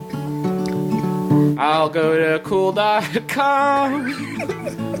I'll go to KoL.com.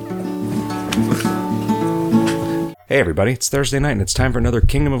 Hey everybody, it's Thursday night and it's time for another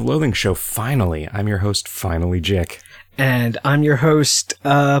Kingdom of Loathing show. Finally, I'm your host, Finally Jick. And I'm your host,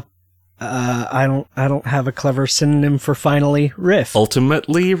 I don't have a clever synonym for finally, Riff.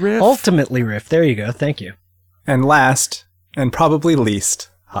 Ultimately Riff? Ultimately Riff. There you go. Thank you. And last, and probably least,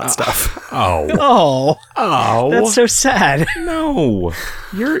 hot stuff. Oh. That's so sad. No.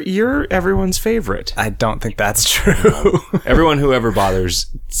 You're everyone's favorite. I don't think that's true. Everyone who ever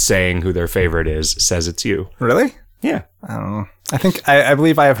bothers saying who their favorite is says it's you. Really? Yeah. I don't know. I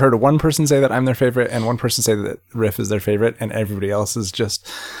believe I have heard one person say that I'm their favorite and one person say that Riff is their favorite and everybody else is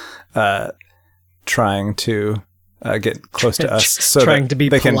just trying to get close to us so trying that to be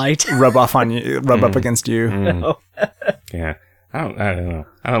they polite. Can rub off on you, rub up against you. Yeah. I don't know.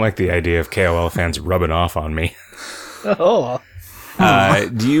 I don't like the idea of KoL fans rubbing off on me.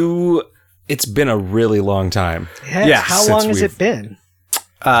 It's been a really long time. Yes. How long has it been?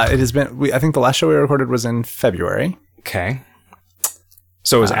 It has been, I think the last show we recorded was in February. Okay.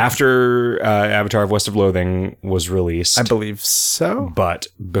 So it was after Avatar of West of Loathing was released. I believe so. But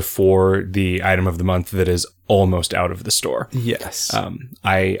before the item of the month that is almost out of the store. Yes.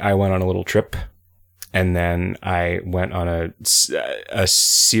 I went on a little trip, and then I went on a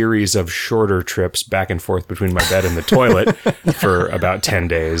series of shorter trips back and forth between my bed and the toilet for about 10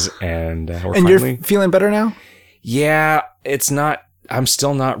 days. And you're feeling better now? Yeah, it's not. I'm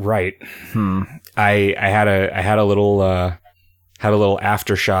still not right. I had a little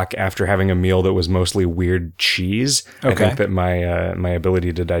aftershock after having a meal that was mostly weird cheese. Okay. I think that my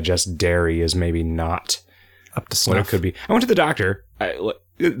ability to digest dairy is maybe not up to snuff. What it could be. I went to the doctor.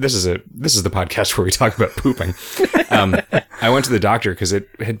 This is the podcast where we talk about pooping. I went to the doctor because it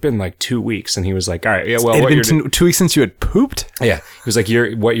had been like 2 weeks, and he was like, "All right, yeah, well, it had been 2 weeks since you had pooped." Yeah, he was like,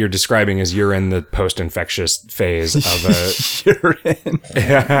 what you're describing is you're in the post-infectious phase of a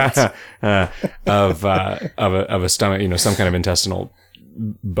stomach, some kind of intestinal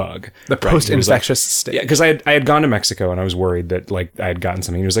bug. The post-infectious state. Yeah, because I had gone to Mexico and I was worried that I had gotten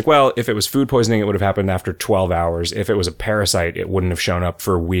something. He was like, well, if it was food poisoning, it would have happened after 12 hours. If it was a parasite, it wouldn't have shown up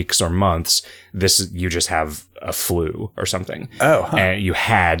for weeks or months. You just have a flu or something. Oh, huh. And you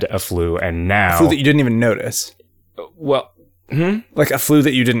had a flu, and now... A flu that you didn't even notice. Well... Like a flu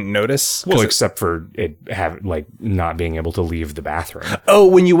that you didn't notice? Well, except for it not being able to leave the bathroom. Oh,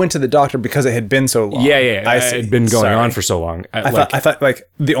 when you went to the doctor because it had been so long. Yeah. It had been going on for so long. I thought like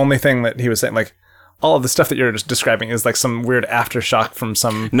the only thing that he was saying, like, all of the stuff that you're just describing is like some weird aftershock from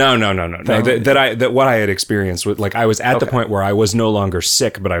some... No. That what I had experienced with, like, I was at the point where I was no longer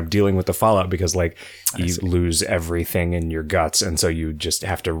sick, but I'm dealing with the fallout because, like, you lose everything in your guts, and so you just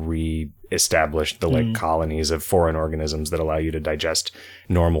have to re-establish the, like, colonies of foreign organisms that allow you to digest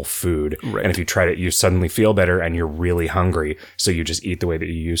normal food. Right. And if you try it, you suddenly feel better, and you're really hungry, so you just eat the way that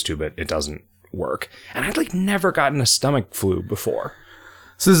you used to, but it doesn't work. And I'd, like, never gotten a stomach flu before.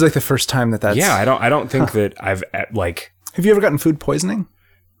 So this is like the first time that's... Yeah, I don't think that I've, like... Have you ever gotten food poisoning?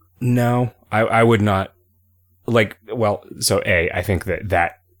 No, I would not. Like, well, so I think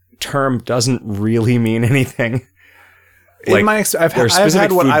that term doesn't really mean anything. Like, there are specific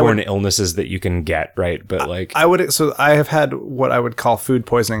foodborne illnesses that you can get, right? But like... I have had what I would call food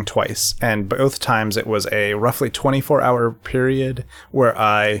poisoning twice. And both times it was a roughly 24-hour period where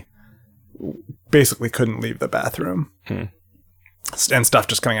I basically couldn't leave the bathroom. And stuff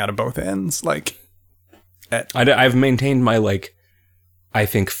just coming out of both ends. Like, I've maintained my, like, I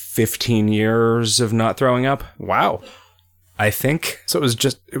think 15 years of not throwing up. Wow. I think. So it was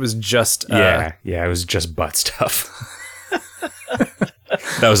just it was just butt stuff.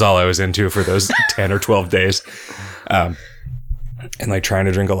 That was all I was into for those 10 or 12 days. And like trying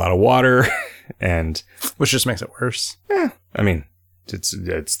to drink a lot of water and which just makes it worse. Yeah. I mean, it's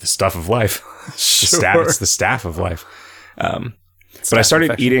the stuff of life. It's the staff of life. But I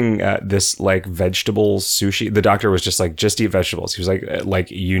started eating this like vegetable sushi. The doctor was just like, just eat vegetables. He was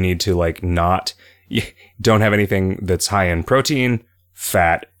like you need to like don't have anything that's high in protein,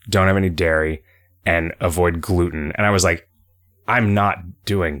 fat, don't have any dairy, and avoid gluten. And I was like, I'm not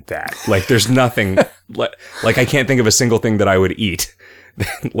doing that. Like there's nothing like I can't think of a single thing that I would eat.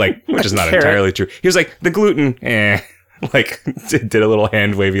 Like, which is not entirely true. He was like, the gluten, like did a little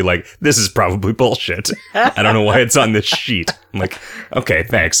hand wavy, like, this is probably bullshit. I don't know why it's on this sheet. I'm like, okay,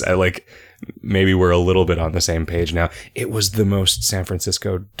 thanks. I like, maybe we're a little bit on the same page now. It was the most San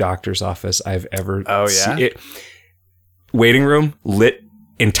Francisco doctor's office I've ever seen. Waiting room lit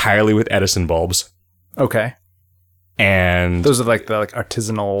entirely with Edison bulbs. Okay. And those are like the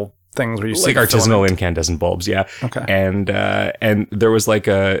artisanal things where you like artisanal incandescent bulbs, yeah. Okay. And there was like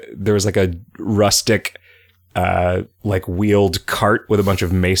a rustic like wheeled cart with a bunch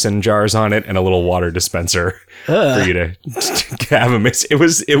of mason jars on it and a little water dispenser for you to have a mason.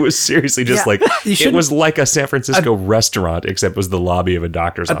 It was seriously just like it was like a San Francisco restaurant, except it was the lobby of a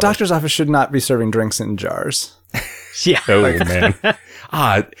doctor's office. A doctor's office should not be serving drinks in jars. Yeah. Oh man.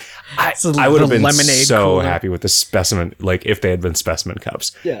 I would have been so happy with the specimen, like if they had been specimen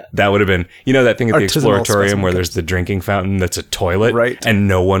cups. Yeah. That would have been, you know, that thing at the Artisanal Exploratorium where there's the drinking fountain that's a toilet, right? And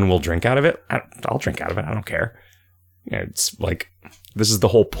no one will drink out of it. I'll drink out of it. I don't care. You know, it's like, this is the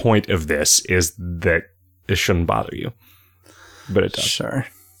whole point of this, is that it shouldn't bother you. But it does. Sure.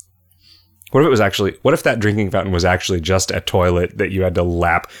 What if that drinking fountain was actually just a toilet that you had to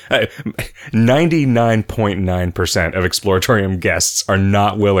lap? 99.9% of Exploratorium guests are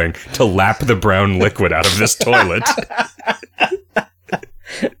not willing to lap the brown liquid out of this toilet.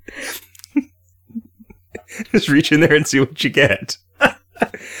 Just reach in there and see what you get.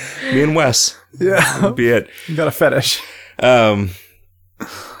 Me and Wes. Yeah. That'd be it. You got a fetish.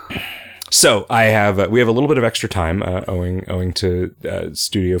 So we have a little bit of extra time owing to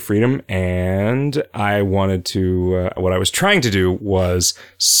studio freedom, and I wanted to what I was trying to do was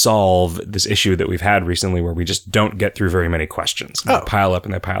solve this issue that we've had recently where we just don't get through very many questions. They pile up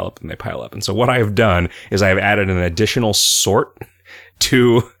and they pile up and they pile up. And so what I have done is I have added an additional sort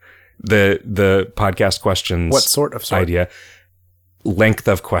to the podcast questions. What sort of sort? Idea? Length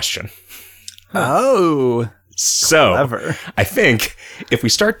of question. Oh. So clever. I think if we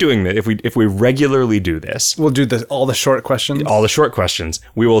start doing that, if we regularly do this, we'll do all the short questions. All the short questions.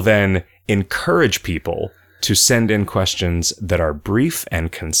 We will then encourage people to send in questions that are brief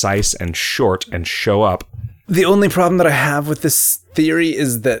and concise and short and show up. The only problem that I have with this theory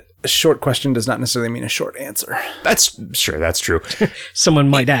is that a short question does not necessarily mean a short answer. That's true. Someone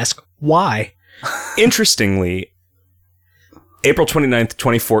might ask, why? Interestingly, April 29th,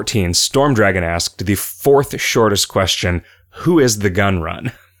 2014, Storm Dragon asked the fourth shortest question, who is the gun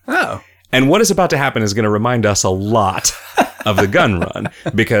run? Oh. And what is about to happen is going to remind us a lot of the gun run,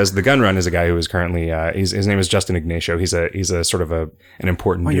 because the gun run is a guy who is currently, his name is Justin Ignacio. He's a sort of an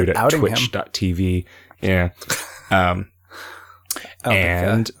important dude at twitch.tv. Yeah.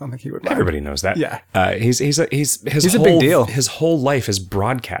 I don't think he would mind. Everybody knows that. Yeah. He's a big deal. His whole life is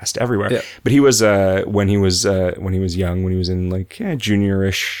broadcast everywhere. Yeah. But he was when he was young, when he was in like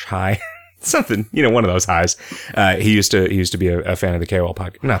juniorish high, something, one of those highs. He used to be a fan of the KoL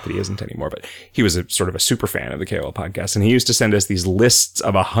podcast. Not that he isn't anymore, but he was a sort of a super fan of the KoL podcast. And he used to send us these lists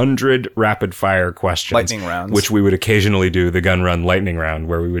of 100 rapid fire questions, lightning rounds, which we would occasionally do the gun run lightning round,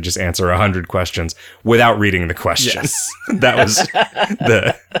 where we would just answer 100 questions without reading the questions. Yes. That was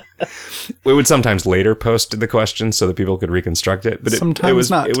we would sometimes later post the questions so that people could reconstruct it, but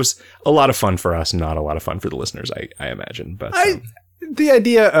it was a lot of fun for us, not a lot of fun for the listeners, I imagine. But the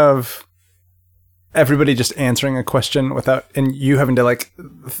idea of everybody just answering a question and you having to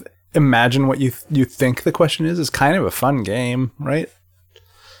imagine what you think the question is kind of a fun game, right?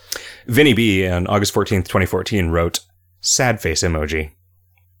 Vinny B on August 14th, 2014 wrote sad face emoji.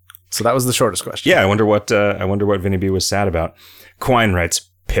 So that was the shortest question. Yeah, I wonder what Vinny B was sad about. Quine writes,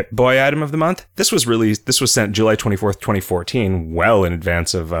 Pip-Boy item of the month. This was sent July 24th, 2014, well in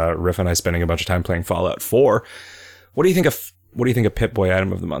advance of Riff and I spending a bunch of time playing Fallout 4. What do you think a Pip-Boy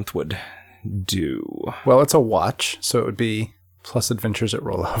item of the month would do? Well, it's a watch, so it would be plus adventures at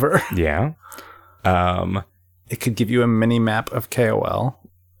Rollover. Yeah. It could give you a mini map of KoL.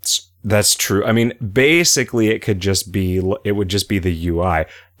 That's true. I mean, basically it would just be the UI.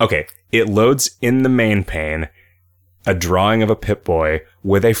 Okay, it loads in the main pane a drawing of a Pip-Boy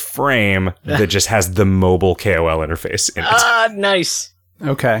with a frame that just has the mobile KoL interface in it. Nice.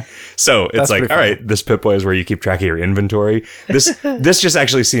 Okay. So it's like, all right, this Pip-Boy is where you keep track of your inventory. This just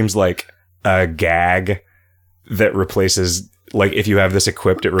actually seems like a gag that replaces, like, if you have this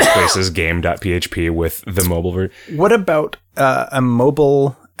equipped, it replaces game.php with the mobile version. What about a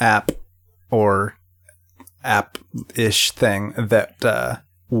mobile app or app-ish thing that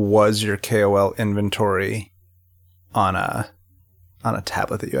was your KoL inventory on a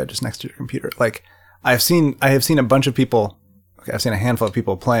tablet that you had just next to your computer? Like, I have seen a bunch of people. I've seen a handful of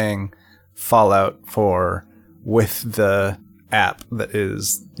people playing Fallout 4 with the app that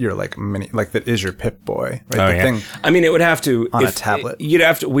is your that is your Pip-Boy, right? Oh, the yeah. thing. I mean, it would have to on a tablet.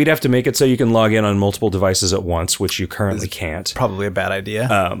 We'd have to make it so you can log in on multiple devices at once, which you currently can't. Probably a bad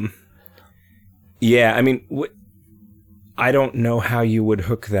idea. Yeah. I mean, I don't know how you would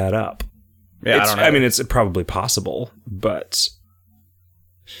hook that up. Yeah, I don't know. I mean, it's probably possible, but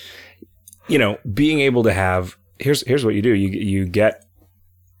being able to have. Here's what you do. You get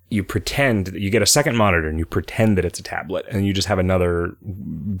you pretend that you get a second monitor and you pretend that it's a tablet, and you just have another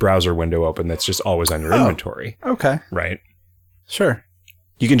browser window open that's just always on your inventory. Okay. Right. Sure.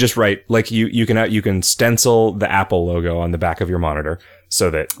 You can just write, like, you can stencil the Apple logo on the back of your monitor so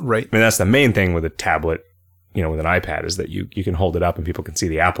that, right. I mean, that's the main thing with a tablet, you know, with an iPad, is that you can hold it up and people can see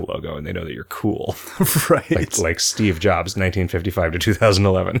the Apple logo and they know that you're cool. Right. Like Steve Jobs, 1955 to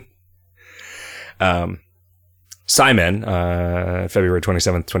 2011. Simon, February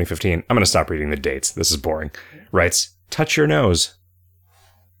 27th, 2015. I'm going to stop reading the dates. This is boring. Writes, touch your nose.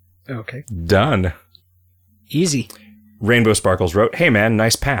 Okay. Done. Easy. Rainbow Sparkles wrote, hey man,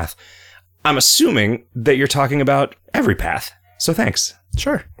 nice path. I'm assuming that you're talking about every path. So thanks.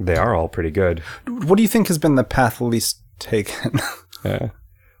 Sure. They are all pretty good. What do you think has been the path least taken?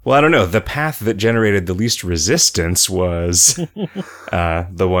 Well, I don't know. The path that generated the least resistance was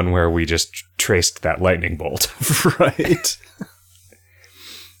the one where we just traced that lightning bolt. Right.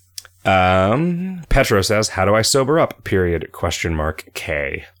 Petro says, how do I sober up?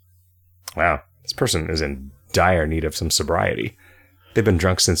 K. Wow. This person is in dire need of some sobriety. They've been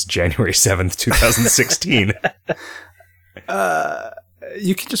drunk since January 7th, 2016.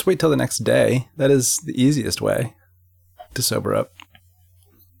 You can just wait till the next day. That is the easiest way to sober up.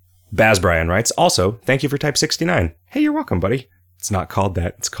 Baz Brian writes, also, thank you for Type 69. Hey, you're welcome, buddy. It's not called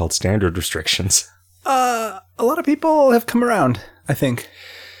that. It's called standard restrictions. A lot of people have come around, I think.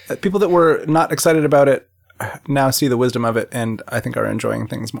 People that were not excited about it now see the wisdom of it, and I think are enjoying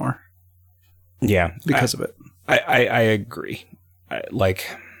things more. Yeah. Because of it. I agree.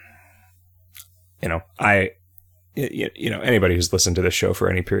 Anybody who's listened to this show for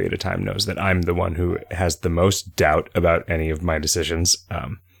any period of time knows that I'm the one who has the most doubt about any of my decisions.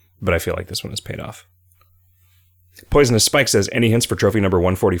 But I feel like this one has paid off. Poisonous Spike says, any hints for trophy number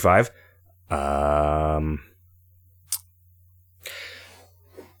 145? I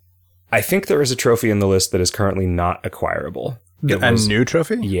think there is a trophy in the list that is currently not acquirable. A new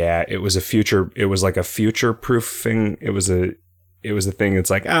trophy? Yeah, it was like a future proofing. It was a thing.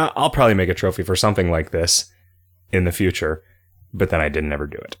 It's like, I'll probably make a trophy for something like this in the future, but then I didn't ever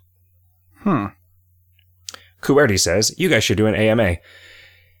do it. Kuerti says, you guys should do an AMA.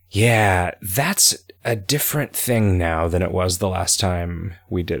 Yeah, that's a different thing now than it was the last time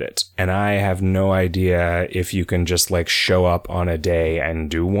we did it. And I have no idea if you can just like show up on a day and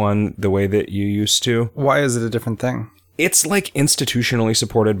do one the way that you used to. Why is it a different thing? It's like institutionally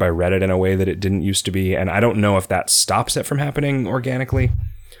supported by Reddit in a way that it didn't used to be. And I don't know if that stops it from happening organically.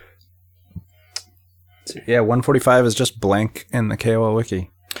 Yeah, 145 is just blank in the KoL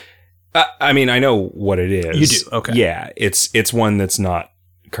wiki. I mean, I know what it is. You do? Okay. Yeah, it's one that's not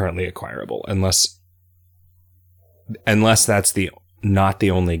currently acquirable unless that's not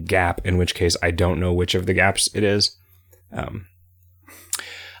the only gap, in which case I don't know which of the gaps it is.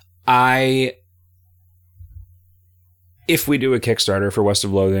 If we do a Kickstarter for West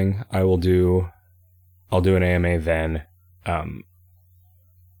of Loathing, I'll do an AMA then.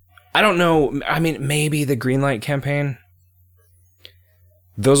 I don't know. I mean, maybe the Greenlight campaign.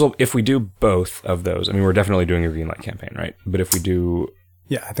 If we do both of those, I mean, we're definitely doing a Greenlight campaign, right? But if we do...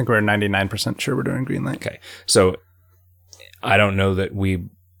 Yeah, I think we're 99% sure we're doing Greenlight. Okay. So I don't know that we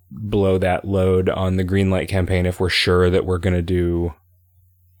blow that load on the Greenlight campaign if we're sure that we're going to do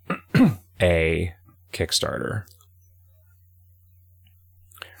a Kickstarter.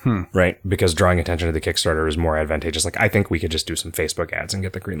 Right? Because drawing attention to the Kickstarter is more advantageous. Like, I think we could just do some Facebook ads and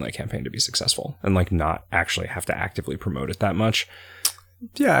get the Greenlight campaign to be successful and like not actually have to actively promote it that much.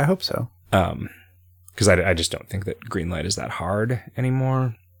 Yeah, I hope so. Because I just don't think that Greenlight is that hard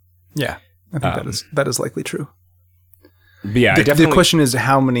anymore. Yeah, I think that is likely true. But yeah, the question is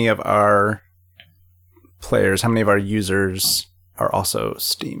how many of our players, how many of our users are also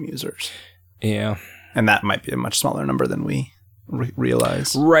Steam users? Yeah. And that might be a much smaller number than we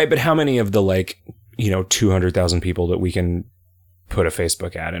realize. Right, but how many of the 200,000 people that we can put a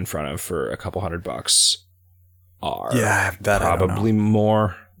Facebook ad in front of for a couple $100 are probably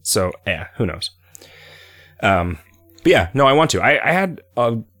more. So, yeah, who knows? But yeah, no, I want to. I had,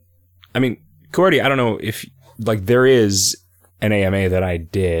 Cordy, I don't know if, there is an AMA that I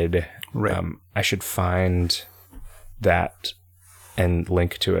did. Right. I should find that and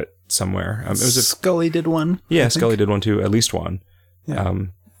link to it somewhere. It was Scully did one. Yeah, Scully did one too, at least one. Yeah. It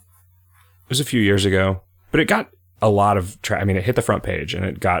was a few years ago, but it got a lot of it hit the front page and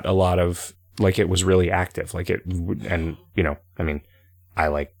it got a lot of, it was really active. I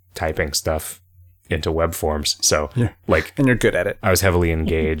like typing stuff into web forms. So and you're good at it. I was heavily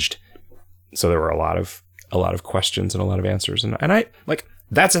engaged. So there were a lot of questions and a lot of answers. And I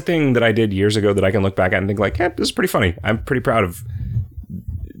that's a thing that I did years ago that I can look back at and think this is pretty funny. I'm pretty proud of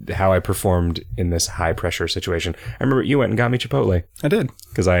how I performed in this high pressure situation. I remember you went and got me Chipotle. I did.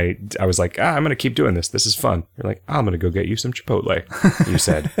 Because I was like, I'm going to keep doing this. This is fun. You're like, I'm going to go get you some Chipotle. You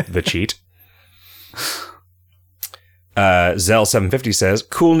said, the cheat. Zell750 says,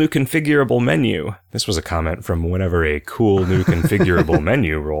 cool new configurable menu. This was a comment from whenever a cool new configurable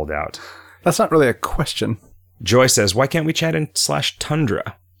menu rolled out. That's not really a question. Joy says, why can't we chat in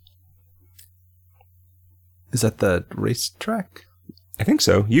 /Tundra? Is that the racetrack? I think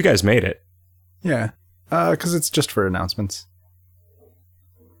so. You guys made it. Yeah. Because it's just for announcements.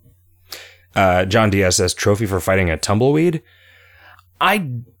 John Diaz says, trophy for fighting a tumbleweed? I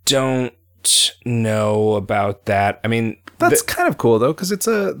don't know about that. I mean... That's kind of cool, though, because that's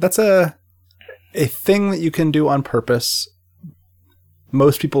a thing that you can do on purpose.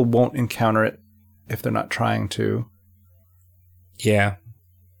 Most people won't encounter it if they're not trying to. Yeah.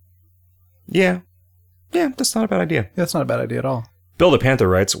 Yeah, that's not a bad idea. Yeah, that's not a bad idea at all. Bill the Panther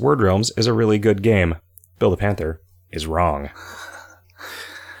writes, Word Realms is a really good game. Bill the Panther is wrong.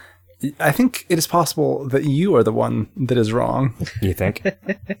 I think it is possible that you are the one that is wrong. You think?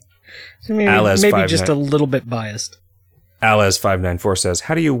 Maybe just a little bit biased. Alez594 says,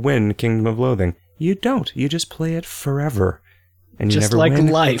 how do you win Kingdom of Loathing? You don't. You just play it forever. And you just never like win,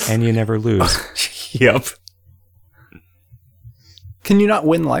 life. And you never lose. Yep. Can you not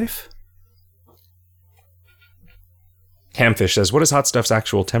win life? Hamfish says, what is Hot Stuff's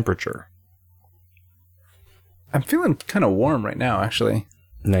actual temperature? I'm feeling kind of warm right now, actually.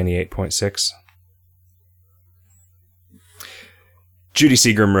 98.6. Judy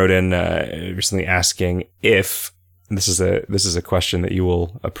Seagram wrote in recently asking if this is a question that you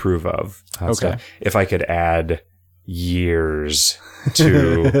will approve of. Hot Stuff, if I could add years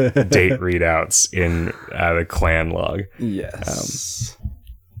to date readouts in the clan log. Yes.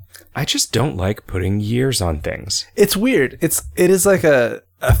 I just don't like putting years on things. It's weird. It is like a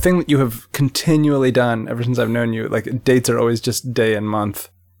thing that you have continually done ever since I've known you. Like, dates are always just day and month.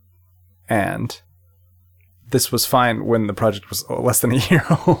 And this was fine when the project was less than a year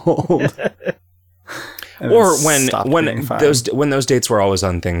old. Or when those dates were always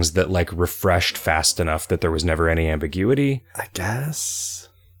on things that like refreshed fast enough that there was never any ambiguity. I guess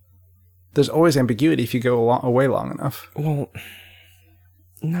there's always ambiguity if you go away long enough. Well,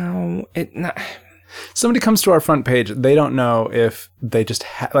 no, somebody comes to our front page, they don't know if they just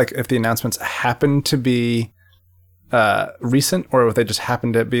if the announcements happen to be recent or if they just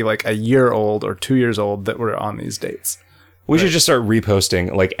happen to be like a year old or 2 years old that were on these dates. We should just start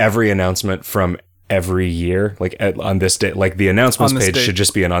reposting like every announcement from every year, like on this day. Like the announcements page should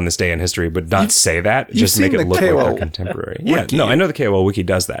just be an on this day in history, but not say that. Just make it look like they're contemporary. Yeah, no, I know the KoL Wiki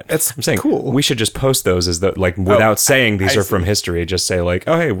does that. I'm saying cool. We should just post those as the like without saying these are from history. Just say like,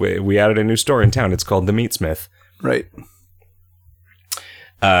 oh hey, we added a new store in town. It's called the Meatsmith. Right.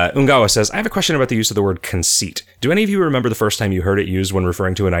 Ungawa says, I have a question about the use of the word conceit. Do any of you remember the first time you heard it used when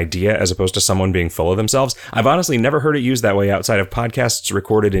referring to an idea as opposed to someone being full of themselves? I've honestly never heard it used that way outside of podcasts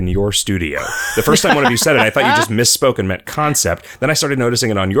recorded in your studio. The first time one of you said it, I thought you just misspoke and meant concept. Then I started noticing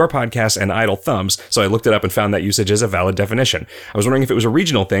it on your podcast and Idle Thumbs, so I looked it up and found that usage is a valid definition. I was wondering if it was a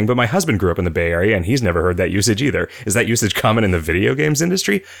regional thing, but my husband grew up in the Bay Area and he's never heard that usage either. Is that usage common in the video games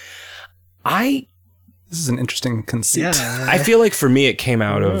industry? This is an interesting conceit. Yeah. I feel like for me, it came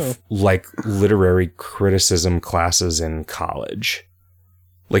out of like literary criticism classes in college.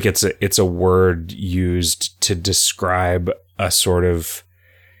 Like it's a word used to describe a sort of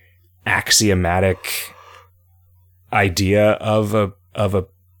axiomatic idea of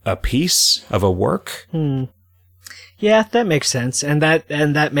a piece of a work. Yeah, that makes sense. And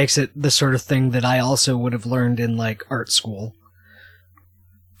that makes it the sort of thing that I also would have learned in like art school.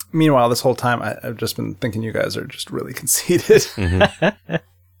 Meanwhile, this whole time, I've just been thinking you guys are just really conceited. Mm-hmm.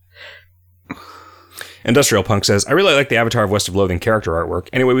 Industrial Punk says, I really like the Avatar of West of Loathing character artwork.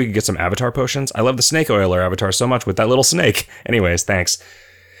 Anyway, we could get some Avatar potions. I love the snake oiler Avatar so much with that little snake. Anyways, thanks.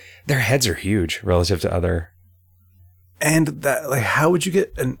 Their heads are huge relative to other. And that, like, how would you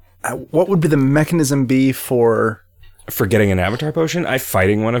get what would be the mechanism be for getting an Avatar potion?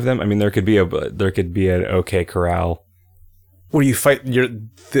 Fighting one of them. I mean, there could be an OK Corral. Where you fight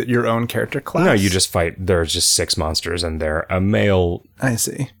your own character class? No, you just fight. There's just 6 monsters, and they're a male. I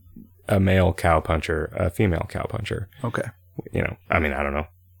see. A male cow puncher, a female cow puncher. Okay. You know, I mean, I don't know.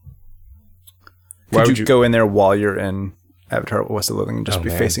 Could you go in there while you're in Avatar West of Loathing and just be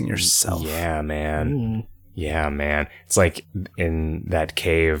facing yourself? Yeah, man. Yeah, man. It's like in that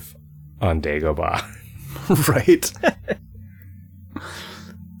cave on Dagobah. Right.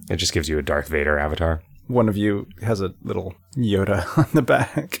 It just gives you a Darth Vader avatar. One of you has a little Yoda on the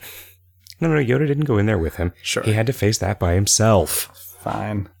back. No, Yoda didn't go in there with him. Sure. He had to face that by himself.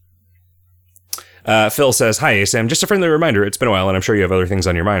 Fine. Phil says, "Hi, Sam. Just a friendly reminder. It's been a while, and I'm sure you have other things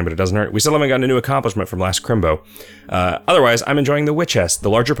on your mind, but it doesn't hurt. We still haven't gotten a new accomplishment from last Crimbo. Otherwise, I'm enjoying the Witch Chest. The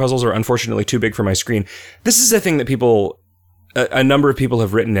larger puzzles are unfortunately too big for my screen. This is a thing that a number of people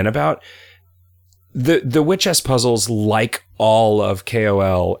have written in about. The Witch Chest puzzles, like all of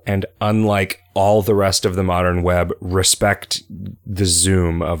KoL, and unlike all the rest of the modern web, respect the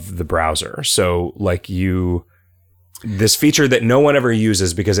zoom of the browser. So, like this feature that no one ever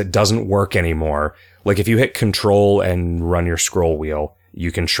uses because it doesn't work anymore. Like if you hit Control and run your scroll wheel,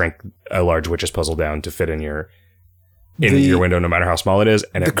 you can shrink a large Witch's puzzle down to fit in your window, no matter how small it is.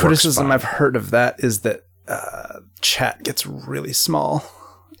 And the criticism I've heard of that is that chat gets really small.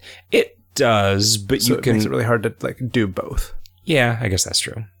 It does, but so it makes it really hard to like do both. Yeah, I guess that's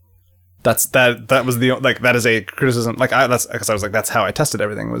true. That was the like that is a criticism. Like that's because I was like that's how I tested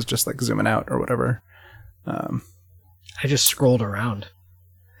everything, was just like zooming out or whatever. I just scrolled around.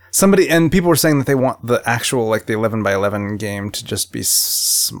 People were saying that they want the actual, like the 11 by 11 game to just be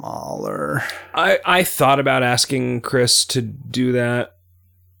smaller. I thought about asking Chris to do that.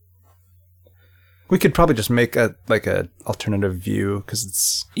 We could probably just make a alternative view because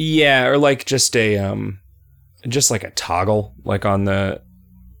it's or like just like a toggle, like on the,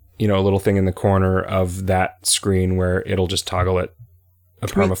 a little thing in the corner of that screen where it'll just toggle it. A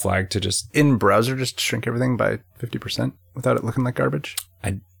perma flag to just in browser just shrink everything by 50% without it looking like garbage.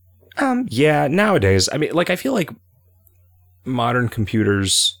 Yeah, nowadays, I mean, like I feel like modern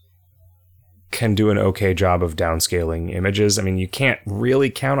computers can do an okay job of downscaling images. I mean, you can't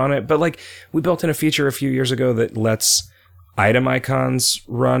really count on it, but like we built in a feature a few years ago that lets item icons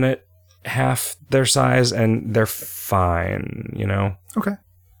run at half their size and they're fine, Okay.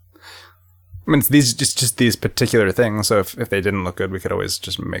 I mean, it's just these particular things. So if they didn't look good, we could always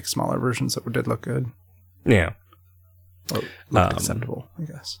just make smaller versions that did look good. Yeah. Or look acceptable, I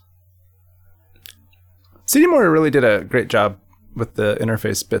guess. CD Moore really did a great job with the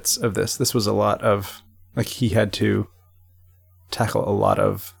interface bits of this. This was a lot of, like, he had to tackle a lot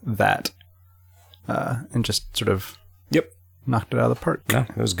of that and just sort of knocked it out of the park. No,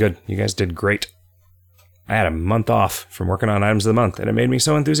 it was good. You guys did great. I had a month off from working on Items of the Month, and it made me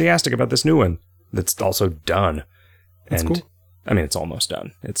so enthusiastic about this new one that's also done. That's cool. I mean, it's almost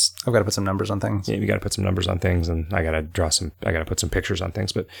done. I've got to put some numbers on things. Yeah, you got to put some numbers on things, and I got to put some pictures on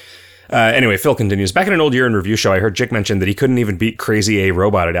things. But anyway, Phil continues. Back in an old Year in Review show, I heard Jick mention that he couldn't even beat Crazy A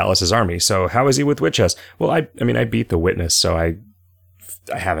Robot at Atlas's Army. So how is he with Witch Chest? Well, I beat The Witness, so I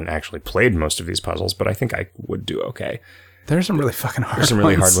haven't actually played most of these puzzles, but I think I would do okay. There's some really fucking hard ones. There's some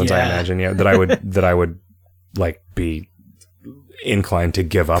really hard ones, I imagine, that I would like be inclined to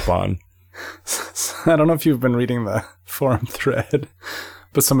give up on. I don't know if you've been reading the forum thread,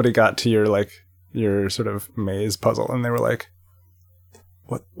 but somebody got to your sort of maze puzzle and they were like,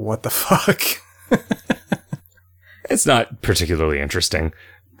 what the fuck? It's not particularly interesting.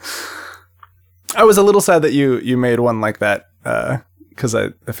 I was a little sad that you made one like that because I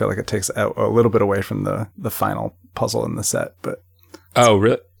feel like it takes a little bit away from the final puzzle in the set. But oh,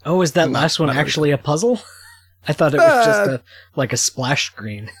 really? Oh, is that last one actually a puzzle? I thought it was just a splash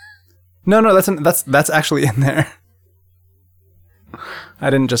screen. No, that's actually in there. I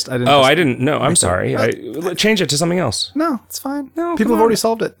didn't. I didn't. No, I'm sorry. Change it to something else. No, it's fine. No, people have already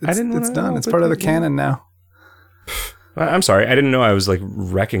solved it. It's done. It's part of the canon now. I'm sorry. I didn't know I was like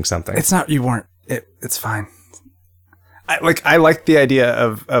wrecking something. It's not. You weren't. It's fine. I liked the idea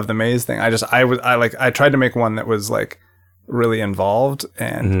of the maze thing. I tried to make one that was like really involved,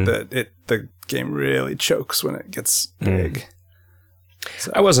 and the game really chokes when it gets big.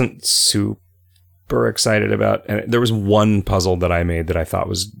 So. I wasn't super excited about, and there was one puzzle that I made that I thought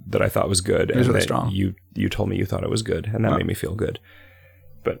was good. It was really strong. You told me you thought it was good, and that made me feel good.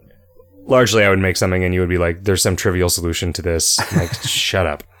 But largely, I would make something, and you would be like, "There's some trivial solution to this." I'm like, shut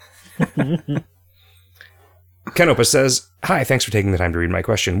up. Ken Opus says, "Hi, thanks for taking the time to read my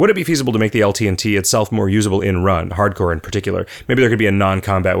question. Would it be feasible to make the LT&T itself more usable in Run, hardcore in particular? Maybe there could be a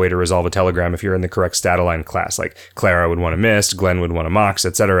non-combat way to resolve a telegram if you're in the correct stat-aligned class, like Clara would want a Mist, Glenn would want a Mox,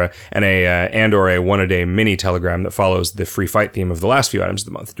 etc., and or a one-a-day mini telegram that follows the free fight theme of the last few items of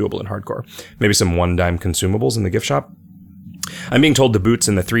the month, doable in hardcore. Maybe some one-dime consumables in the gift shop? I'm being told the boots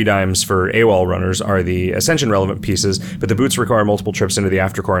and the 3 dimes for AWOL runners are the Ascension-relevant pieces, but the boots require multiple trips into the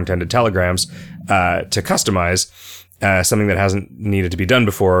aftercore intended telegrams to customize something that hasn't needed to be done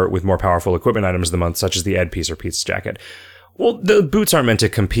before with more powerful equipment items of the month, such as the Ed piece or Pete's jacket. Well, the boots aren't meant to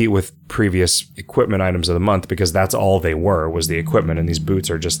compete with previous equipment items of the month because that's all they was the equipment, and these boots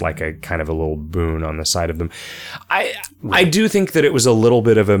are just like a kind of a little boon on the side of them. I do think that it was a little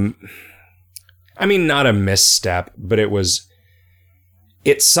bit of a... I mean, not a misstep, but it was...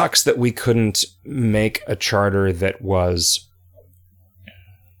 it sucks that we couldn't make a charter that was,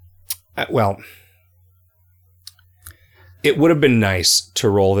 well, it would have been nice to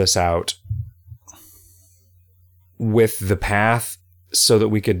roll this out with the path so that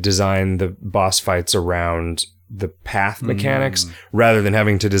we could design the boss fights around the path mechanics rather than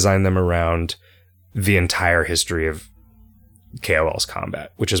having to design them around the entire history of KoL's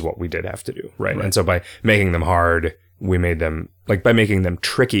combat, which is what we did have to do, right? And so by making them hard, we made them, like, by making them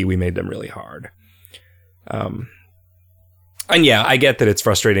tricky, we made them really hard. And yeah, I get that it's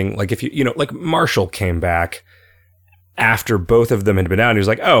frustrating. Like, if you know, like Marshall came back after both of them had been out, and he was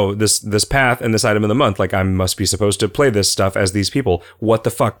like, oh, this path and this item of the month, like, I must be supposed to play this stuff as these people. What the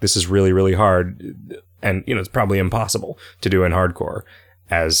fuck? This is really, really hard. And, you know, it's probably impossible to do in hardcore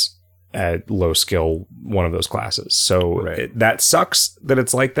as a low skill one of those classes. So that sucks that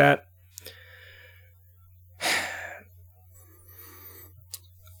it's like that.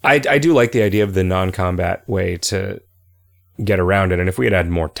 I do like the idea of the non-combat way to get around it. And if we had had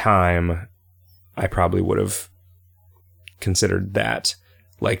more time, I probably would have considered that,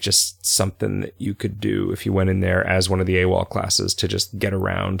 like, just something that you could do if you went in there as one of the AWOL classes to just get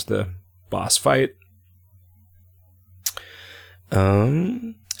around the boss fight.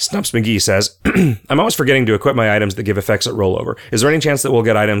 Snubs McGee says, I'm always forgetting to equip my items that give effects at rollover. Is there any chance that we'll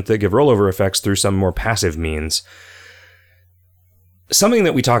get items that give rollover effects through some more passive means? Something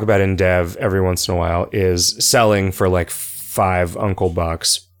that we talk about in dev every once in a while is selling for like $5 Uncle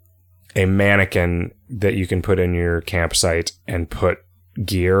Bucks a mannequin that you can put in your campsite and put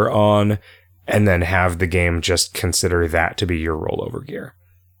gear on, and then have the game just consider that to be your rollover gear.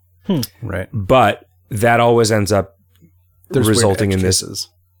 Right. But that always ends up resulting in this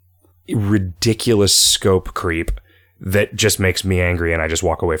ridiculous scope creep that just makes me angry, and I just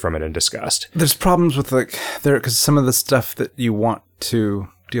walk away from it in disgust. There's problems with, like, because some of the stuff that you want to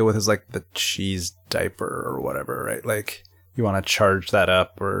deal with is like the cheese diaper or whatever, right? Like, you want to charge that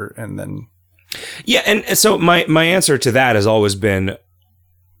up, and then... Yeah, and so my answer to that has always been,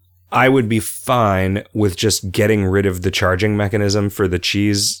 I would be fine with just getting rid of the charging mechanism for the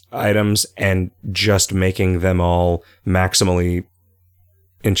cheese items and just making them all maximally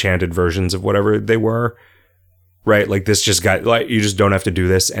enchanted versions of whatever they were, right? Like, this just got, like, you just don't have to do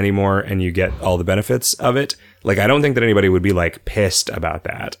this anymore and you get all the benefits of it. Like, I don't think that anybody would be, like, pissed about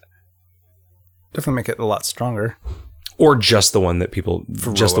that. Definitely make it a lot stronger. Or just the one that people,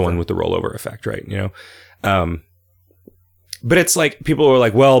 just the one with the rollover effect, right? You know? But it's like, people are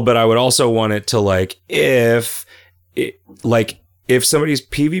like, well, but I would also want it to, like, if somebody's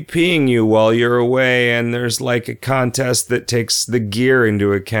PvPing you while you're away and there's like a contest that takes the gear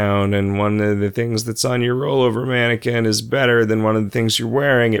into account and one of the things that's on your rollover mannequin is better than one of the things you're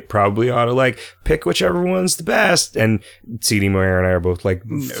wearing, it probably ought to, like, pick whichever one's the best. And CD Moyer and I are both like,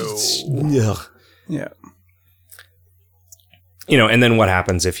 no. Yeah. You know, and then what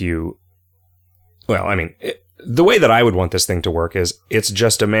happens if you, well, I mean, the way that I would want this thing to work is it's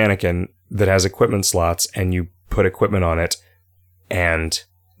just a mannequin that has equipment slots and you put equipment on it and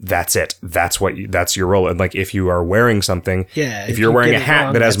that's it. That's your roll. And like, if you are wearing something, if you're wearing a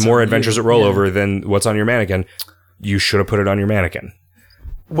hat that has more adventures at rollover than what's on your mannequin, you should have put it on your mannequin.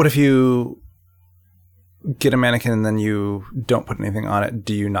 What if you get a mannequin and then you don't put anything on it?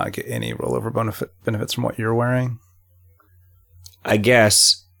 Do you not get any rollover benefits from what you're wearing? I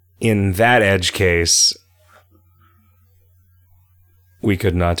guess in that edge case, we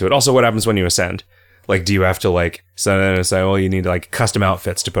could not do it. Also, what happens when you ascend? Like, do you have to, like, say, well, you need, like, custom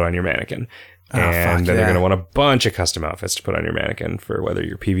outfits to put on your mannequin. And then they're going to want a bunch of custom outfits to put on your mannequin for whether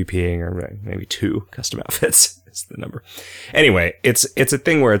you're PvPing or maybe 2 custom outfits is the number. Anyway, it's a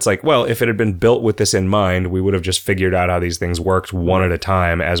thing where it's like, well, if it had been built with this in mind, we would have just figured out how these things worked one at a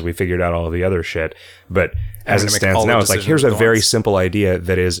time as we figured out all of the other shit. But as it stands now, it's like, here's a very simple idea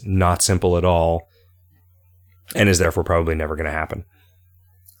that is not simple at all and is therefore probably never going to happen.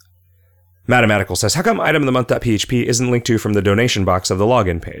 Mathematical says, how come itemofthemonth.php isn't linked to from the donation box of the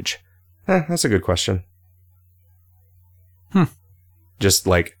login page? That's a good question. Just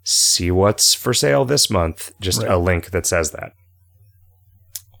like, see what's for sale this month. Just a link that says that.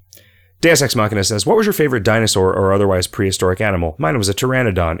 Deus Ex Machina says, what was your favorite dinosaur or otherwise prehistoric animal? Mine was a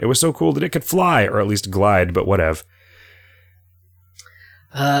pteranodon. It was so cool that it could fly, or at least glide, but whatever.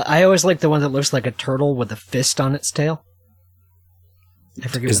 I always like the one that looks like a turtle with a fist on its tail. I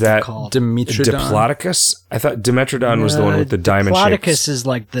forget what they're called. Dimetrodon? Diplodocus? I thought Dimetrodon was the one with the diamond shape. Diplodocus is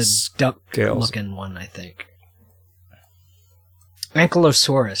like the duck-looking one, I think.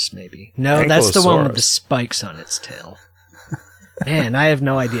 Ankylosaurus, maybe. No, that's the one with the spikes on its tail. Man, I have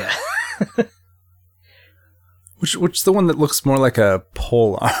no idea. Which the one that looks more like a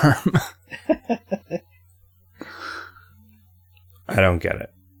pole arm? I don't get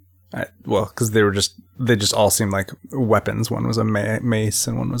it. Well, because they just all seemed like weapons. One was a mace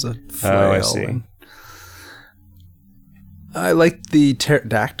and one was a flail. Oh, I see. I liked the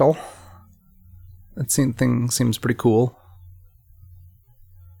pterodactyl. That thing seems pretty cool.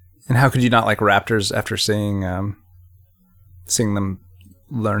 And how could you not like raptors after seeing them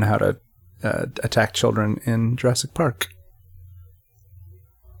learn how to attack children in Jurassic Park?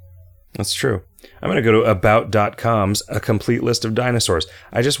 That's true. I'm going to go to about.com's a complete list of dinosaurs.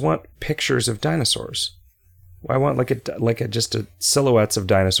 I just want pictures of dinosaurs. I want just silhouettes of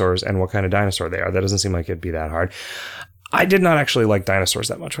dinosaurs and what kind of dinosaur they are. That doesn't seem like it'd be that hard. I did not actually like dinosaurs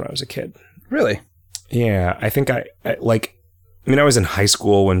that much when I was a kid. Really? Yeah, I think I was in high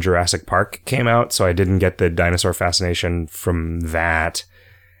school when Jurassic Park came out, so I didn't get the dinosaur fascination from that.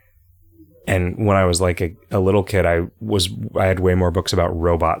 And when I was like a little kid, I had way more books about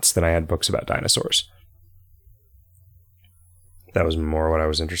robots than I had books about dinosaurs. That was more what I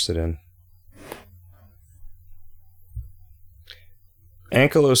was interested in.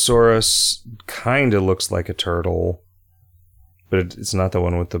 Ankylosaurus kind of looks like a turtle, but it's not the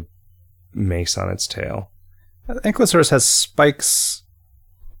one with the mace on its tail. Ankylosaurus has spikes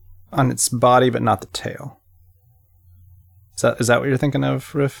on its body, but not the tail. Is that what you're thinking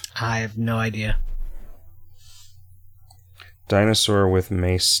of, Riff? I have no idea. Dinosaur with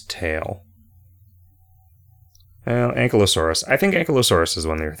mace tail. Well, Ankylosaurus. I think Ankylosaurus is the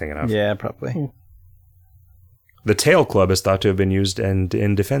one that you're thinking of. Yeah, probably. The tail club is thought to have been used in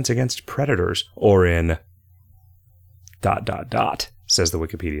defense against predators, or in ... says the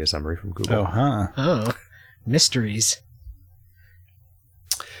Wikipedia summary from Google. Oh, huh. Oh, mysteries.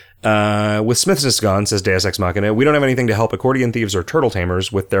 With Smith's gone, says Deus Ex Machina, we don't have anything to help accordion thieves or turtle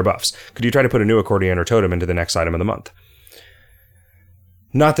tamers with their buffs. Could you try to put a new accordion or totem into the next item of the month?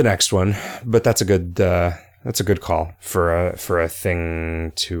 Not the next one, but that's a good call for a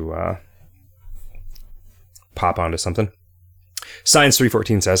thing to pop onto something. Science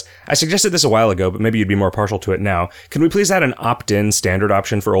 314 says, I suggested this a while ago, but maybe you'd be more partial to it now. Can we please add an opt-in standard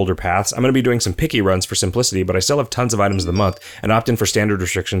option for older paths? I'm going to be doing some picky runs for simplicity, but I still have tons of items of the month, and opt-in for standard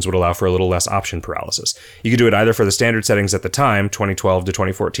restrictions would allow for a little less option paralysis. You could do it either for the standard settings at the time, 2012 to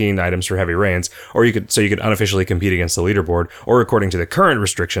 2014 items for heavy rains, or you could unofficially compete against the leaderboard, or according to the current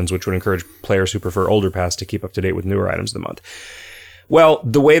restrictions, which would encourage players who prefer older paths to keep up to date with newer items of the month. Well,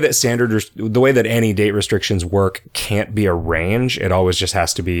 the way that any date restrictions work can't be a range. It always just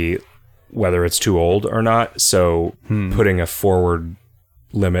has to be whether it's too old or not. So putting a forward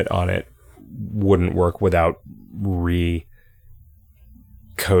limit on it wouldn't work without recoding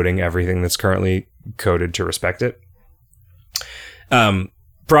everything that's currently coded to respect it.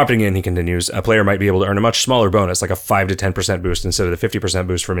 For opting in, he continues, a player might be able to earn a much smaller bonus, like a 5 to 10% boost instead of the 50%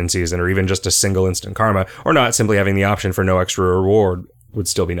 boost from in-season, or even just a single instant karma, or not. Simply having the option for no extra reward would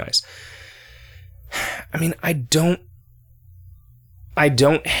still be nice. I mean, I don't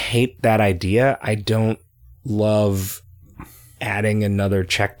hate that idea. I don't love adding another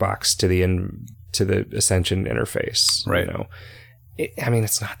checkbox to the Ascension interface. Right. You know?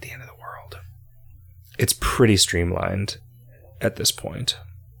 It's not the end of the world. It's pretty streamlined at this point.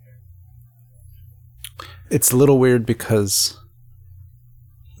 It's a little weird because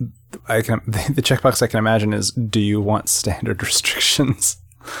the checkbox I can imagine is, do you want standard restrictions?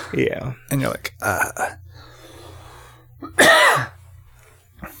 Yeah. And you're like, I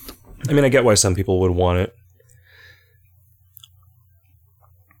get why some people would want it.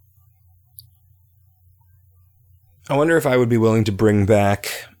 I wonder if I would be willing to bring back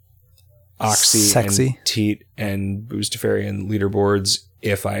Oxy and Teat and Boostafarian leaderboards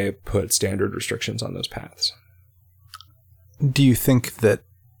if I put standard restrictions on those paths. Do you think that...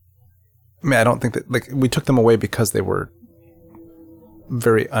 I don't think that... we took them away because they were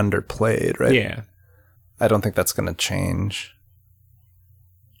very underplayed, right? Yeah. I don't think that's going to change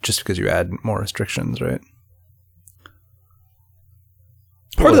just because you add more restrictions, right?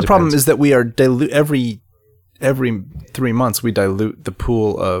 Part of the problem is that we are every 3 months we dilute the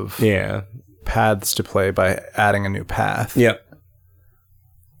pool of paths to play by adding a new path. Yep.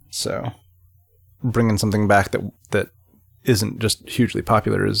 So bringing something back that isn't just hugely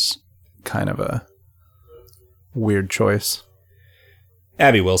popular is kind of a weird choice.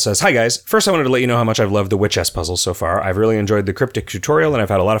 Abby Will says, "Hi guys. First, I wanted to let you know how much I've loved the Witchess puzzles so far. I've really enjoyed the cryptic tutorial, and I've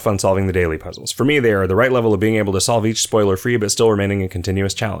had a lot of fun solving the daily puzzles. For me, they are the right level of being able to solve each spoiler-free, but still remaining a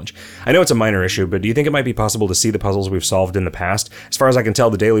continuous challenge. I know it's a minor issue, but do you think it might be possible to see the puzzles we've solved in the past? As far as I can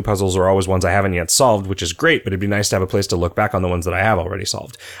tell, the daily puzzles are always ones I haven't yet solved, which is great, but it'd be nice to have a place to look back on the ones that I have already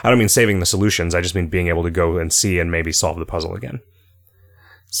solved. I don't mean saving the solutions, I just mean being able to go and see and maybe solve the puzzle again."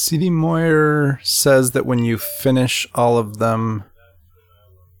 CD Moyer says that when you finish all of them,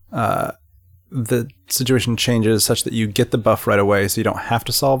 the situation changes such that you get the buff right away, so you don't have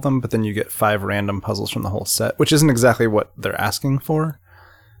to solve them, but then you get 5 random puzzles from the whole set, which isn't exactly what they're asking for,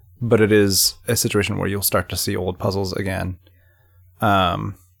 but it is a situation where you'll start to see old puzzles again.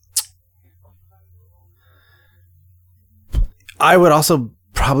 I would also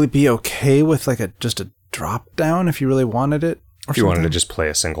probably be okay with like just a drop down if you really wanted it. If you wanted to just play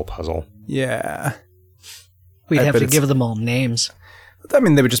a single puzzle. Yeah. We'd have to give them all names. I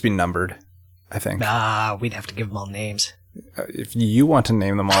mean, they would just be numbered, I think. We'd have to give them all names. If you want to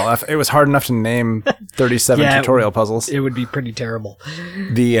name them all, it was hard enough to name 37 tutorial puzzles. It would be pretty terrible.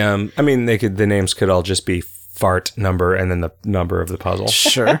 I mean, the names could all just be fart number and then the number of the puzzle.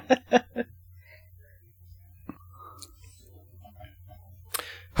 Sure.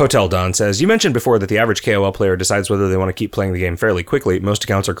 Hotel Don says, "You mentioned before that the average KoL player decides whether they want to keep playing the game fairly quickly. Most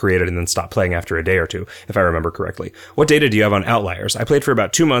accounts are created and then stop playing after a day or two, if I remember correctly. What data do you have on outliers? I played for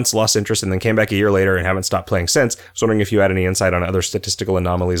about 2 months, lost interest, and then came back a year later and haven't stopped playing since. I was wondering if you had any insight on other statistical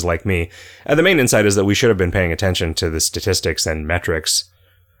anomalies like me. The main insight is that we should have been paying attention to the statistics and metrics.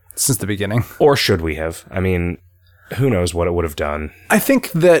 Since the beginning. Or should we have? I mean, who knows what it would have done. I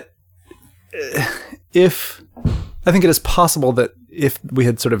think that I think it is possible that if we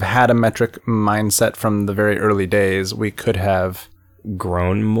had sort of had a metric mindset from the very early days, we could have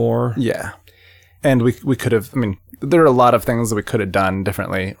grown more. Yeah. And we could have, I mean, there are a lot of things that we could have done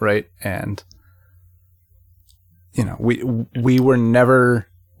differently, right? And, you know, we never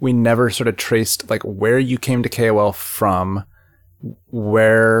sort of traced like where you came to KoL from,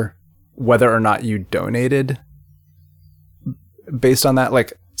 whether or not you donated based on that.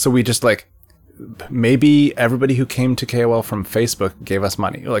 Like, so we just like, maybe everybody who came to KoL from Facebook gave us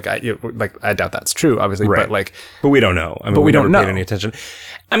money. Like I doubt that's true, obviously, right. but we don't know. I mean, we don't know. Paid any attention.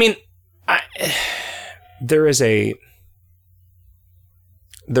 I mean, there is a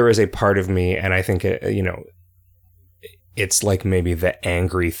part of me, and I think it's like maybe the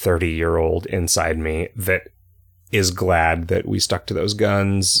angry 30-year-old inside me that is glad that we stuck to those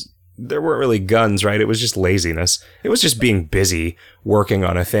guns. There weren't really guns, right? It was just laziness. It was just being busy working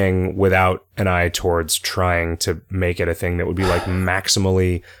on a thing without an eye towards trying to make it a thing that would be like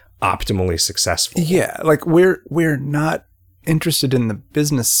maximally, optimally successful. Yeah, like we're not interested in the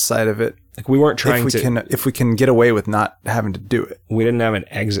business side of it. Like we weren't trying if we can get away with not having to do it. We didn't have an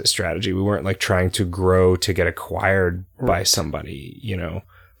exit strategy. We weren't like trying to grow to get acquired by somebody, you know.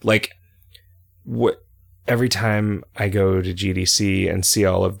 Like what every time I go to GDC and see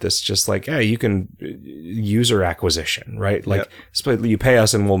all of this, just like, hey, you can user acquisition, right? Like, you pay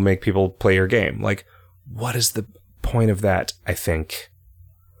us and we'll make people play your game. Like, what is the point of that? I think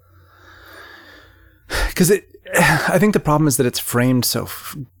because I think the problem is that it's framed so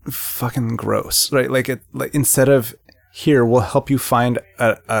fucking gross, right? Like instead of here, we'll help you find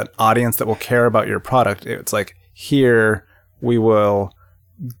an audience that will care about your product. It's like here we will.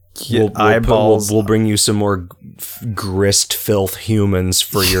 We'll bring you some more grist filth humans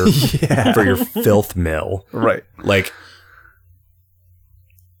for your for your filth mill. Right. Like,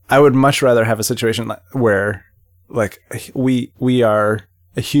 I would much rather have a situation where like we are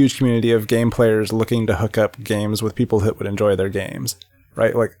a huge community of game players looking to hook up games with people that would enjoy their games.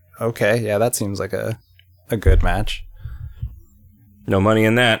 Right? Like, okay, yeah, that seems like a good match. No money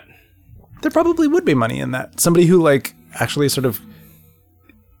in that. There probably would be money in that. Somebody who like actually sort of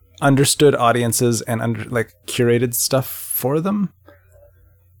understood audiences and curated stuff for them.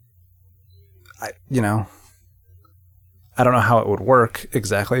 I don't know how it would work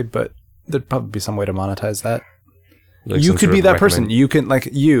exactly, but there'd probably be some way to monetize that. Like you could be that person. You can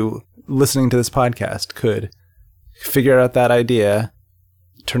you listening to this podcast could figure out that idea,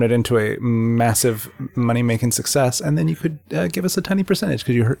 turn it into a massive money-making success, and then you could give us a tiny percentage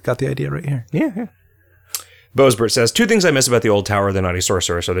because you got the idea right here. Yeah. Bosbert says, 2 things I miss about the old Tower of the Naughty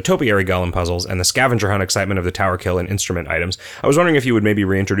Sorceress are the topiary golem puzzles and the scavenger hunt excitement of the tower kill and instrument items. I was wondering if you would maybe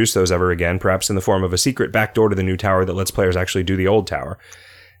reintroduce those ever again, perhaps in the form of a secret backdoor to the new tower that lets players actually do the old tower.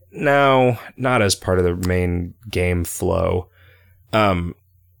 No, not as part of the main game flow. I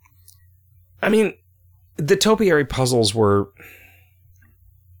mean, the topiary puzzles were...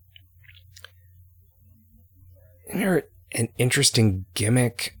 an interesting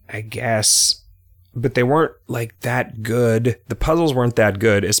gimmick, I guess, but they weren't like that good. The puzzles weren't that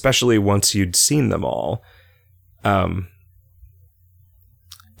good, especially once you'd seen them all. And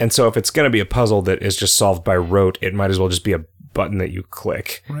so if it's going to be a puzzle that is just solved by rote, it might as well just be a button that you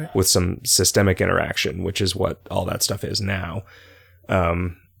click with some systemic interaction, which is what all that stuff is now.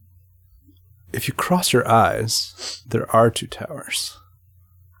 If you cross your eyes, there are 2 towers.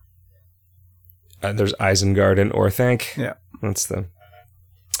 There's Isengard and Orthanc. Yeah. That's the...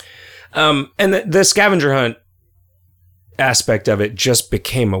 and the scavenger hunt aspect of it just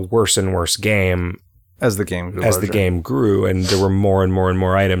became a worse and worse game as the game grew. The game grew, and there were more and more and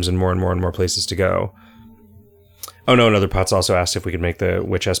more items and more places to go. Oh no, another Potts also asked if we could make the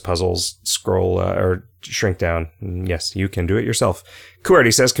Witch S puzzles scroll or shrink down. Yes, you can do it yourself.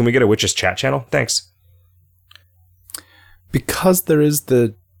 Kuarty says, can we get a Witch's chat channel? Thanks. Because there is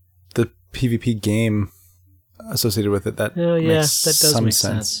the PvP game associated with it, that makes that does some make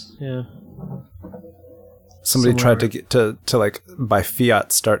sense. Yeah. Somebody tried to get to like by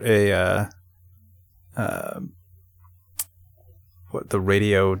fiat start a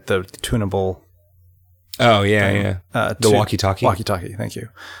the tunable. Oh yeah. The walkie-talkie. Walkie-talkie. Thank you.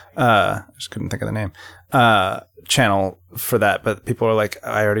 I just couldn't think of the name. Channel for that, but people are like,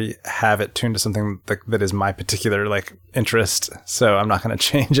 I already have it tuned to something that is my particular like interest, so I'm not going to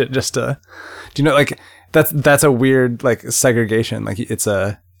change it just to. Do you know, like that's a weird like segregation. Like it's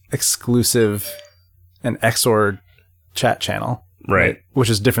a exclusive and XOR chat channel, right?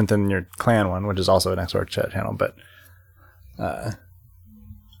 Which is different than your clan one, which is also an XOR chat channel, but.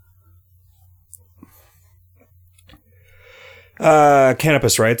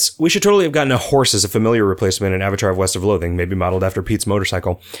 Canopus writes, we should totally have gotten a horse as a familiar replacement in Avatar of West of Loathing, maybe modeled after Pete's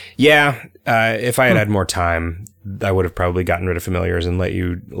motorcycle. Yeah, if I had more time, I would have probably gotten rid of familiars and let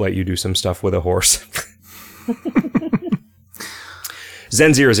you do some stuff with a horse.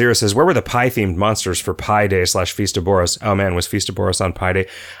 Zen00 says, where were the pie-themed monsters for Pie Day / Feast of Boros? Oh man, was Feast of Boros on Pie Day?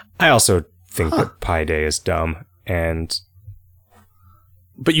 I also think that Pie Day is dumb, but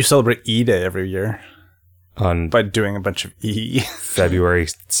you celebrate E-Day every year. By doing a bunch of E. February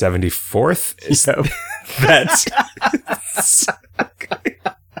 74th?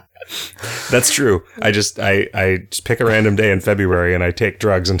 That's true. I just pick a random day in February and I take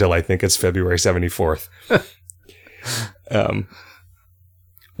drugs until I think it's February 74th.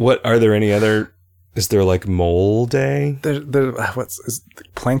 What are there any other? Is there like Mole Day? There is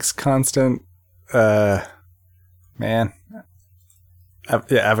Planck's constant? Man.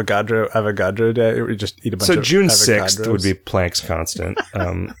 Avogadro Day. We just eat a bunch of So June 6th avogadros. would be Planck's constant.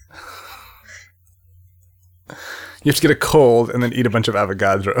 You have to get a cold and then eat a bunch of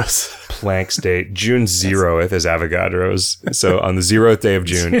avogadros. Planck's Day. June 0th is Avogadros. So on the 0th day of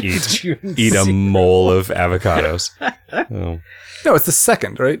June, eat a mole of avocados. Oh. No, it's the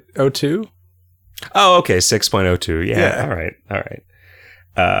 2nd, right? 02? Oh, okay. 6.02. Yeah. All right.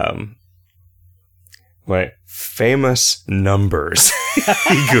 Wait. Famous numbers. He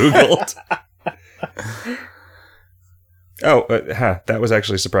Googled. That was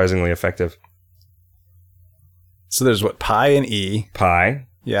actually surprisingly effective. So there's what? Pi and E. Pi.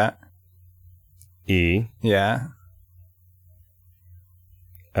 Yeah. E. Yeah.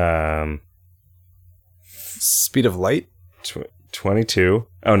 Speed of light. 22.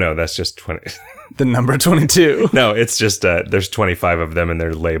 Oh no, that's just 20. The number 22. No, it's just there's 25 of them and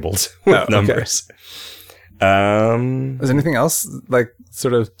they're labeled with numbers. Is anything else like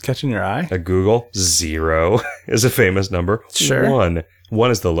sort of catching your eye? A Google 0 is a famous number. Sure.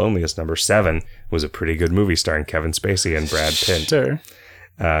 1 is the loneliest number. 7 was a pretty good movie starring Kevin Spacey and Brad Pitt. Sure.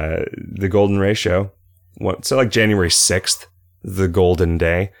 The golden ratio. So like January 6th, the golden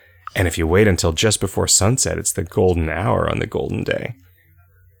day. And if you wait until just before sunset, it's the golden hour on the golden day.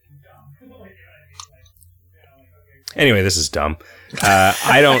 Anyway, this is dumb.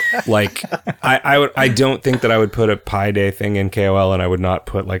 I don't like. I don't think that I would put a Pi Day thing in KoL, and I would not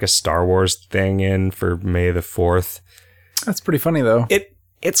put like a Star Wars thing in for May the 4th. That's pretty funny, though.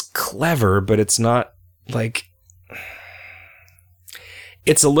 It's clever, but it's not like.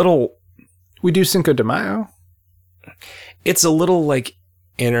 It's a little. We do Cinco de Mayo. It's a little like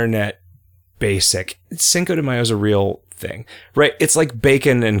internet basic. Cinco de Mayo is a real thing, right? It's like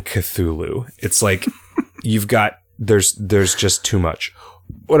bacon and Cthulhu. It's like you've got. There's just too much.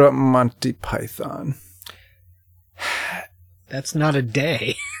 What about Monty Python? That's not a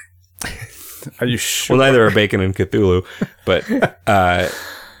day. Are you sure? Well, neither are bacon and Cthulhu, but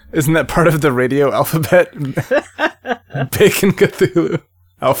isn't that part of the radio alphabet? Bacon Cthulhu.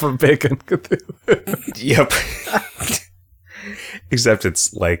 Alpha Bacon Cthulhu. Yep. Except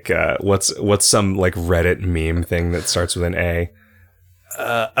it's like, what's some like Reddit meme thing that starts with an A?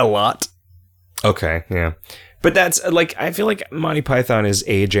 A lot. Okay, yeah. But that's like, I feel like Monty Python is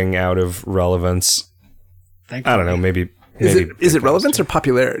aging out of relevance. Thankfully. I don't know, maybe is it relevance or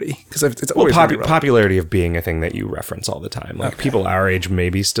popularity? Because it's always popularity of being a thing that you reference all the time. Like people our age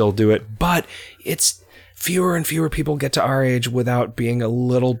maybe still do it, but it's fewer and fewer people get to our age without being a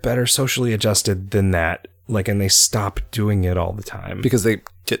little better socially adjusted than that. Like, and they stop doing it all the time because they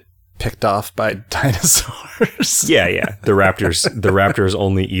get picked off by dinosaurs. Yeah. The raptors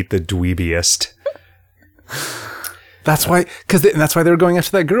only eat the dweebiest. That's why, that's why they were going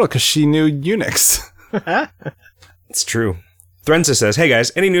after that girl, because she knew eunuchs. It's true. Threnza says, hey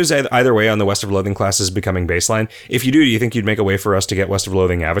guys, any news either way on the West of Loathing classes becoming baseline? If you do you think you'd make a way for us to get West of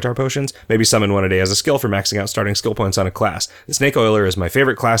Loathing avatar potions? Maybe summon one a day as a skill for maxing out starting skill points on a class. The Snake Oiler is my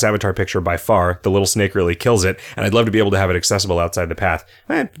favorite class avatar picture by far. The little snake really kills it, and I'd love to be able to have it accessible outside the path.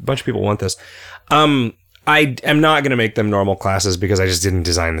 A bunch of people want this. I am not going to make them normal classes because I just didn't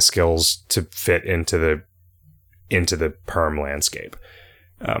design the skills to fit into the perm landscape.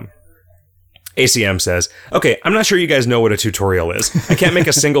 ACM says, okay, I'm not sure you guys know what a tutorial is. I can't make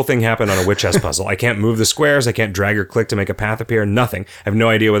a single thing happen on a witch chest puzzle. I can't move the squares. I can't drag or click to make a path appear. Nothing. I have no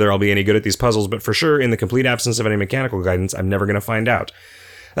idea whether I'll be any good at these puzzles, but for sure, in the complete absence of any mechanical guidance, I'm never going to find out.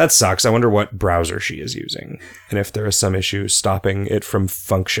 That sucks. I wonder what browser she is using, and if there is some issue stopping it from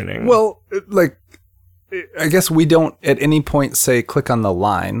functioning. Well, like, I guess we don't at any point say click on the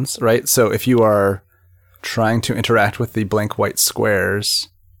lines, right? So if you are trying to interact with the blank white squares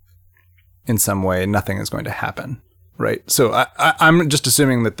in some way, nothing is going to happen, right? So I'm just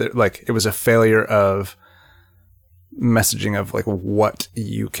assuming that it was a failure of messaging of like what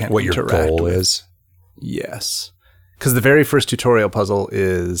you can what interact your goal with. Is. Yes, because the very first tutorial puzzle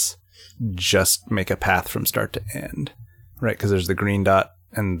is just make a path from start to end, right? Because there's the green dot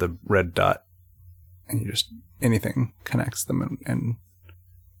and the red dot, and you just anything connects them and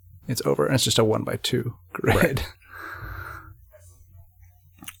it's over. And it's just a 1x2 grid. Right.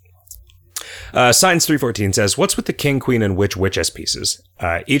 Signs 314 says, what's with the King, Queen, and Witchess pieces?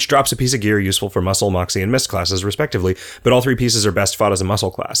 Each drops a piece of gear useful for Muscle, Moxie, and Mist classes, respectively, but all three pieces are best fought as a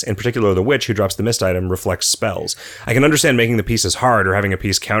Muscle class. In particular, the Witch, who drops the Mist item, reflects spells. I can understand making the pieces hard or having a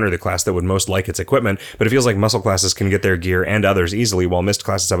piece counter the class that would most like its equipment, but it feels like Muscle classes can get their gear and others easily, while Mist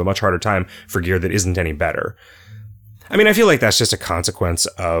classes have a much harder time for gear that isn't any better. I mean, I feel like that's just a consequence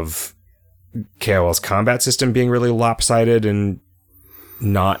of KoL's combat system being really lopsided and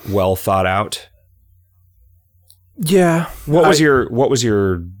not well thought out. Yeah. What was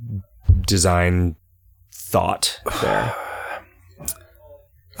your design thought there?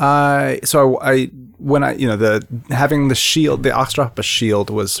 When having the shield, the Oxdrop shield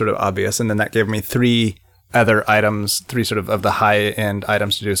was sort of obvious, and then that gave me three other items, three sort of the high end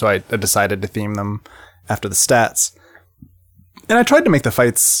items to do. So I decided to theme them after the stats, and I tried to make the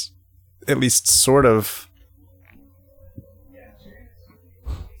fights at least sort of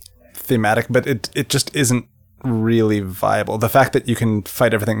thematic, but it just isn't really viable. The fact that you can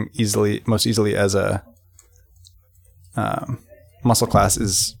fight everything most easily as a muscle class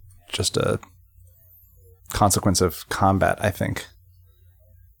is just a consequence of combat, I think.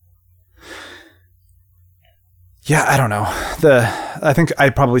 Yeah, I don't know. I think I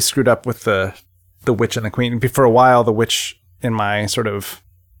probably screwed up with the Witch and the Queen. For a while, the Witch in my sort of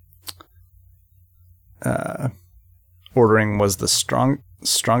ordering was the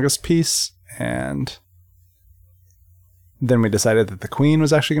strongest piece, and then we decided that the Queen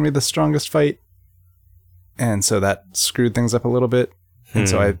was actually going to be the strongest fight, and so that screwed things up a little bit. And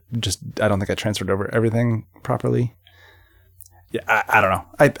so I don't think I transferred over everything properly. Yeah, I don't know.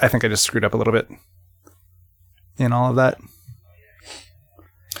 I think I just screwed up a little bit in all of that.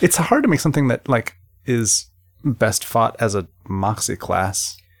 It's hard to make something that like is best fought as a Moxie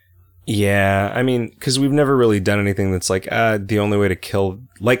class. Yeah, I mean, because we've never really done anything that's like the only way to kill,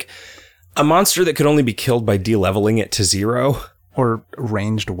 like a monster that could only be killed by de-leveling it to 0. Or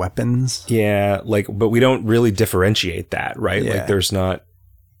ranged weapons. Yeah, like, but we don't really differentiate that, right? Yeah. Like, there's not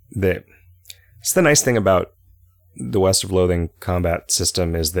the. It's the nice thing about the West of Loathing combat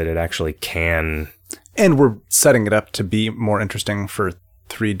system is that it actually can. And we're setting it up to be more interesting for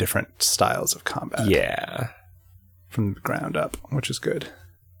 3 different styles of combat. Yeah. From the ground up, which is good.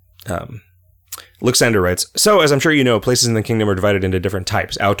 Luxander writes, so, as I'm sure you know, places in the kingdom are divided into different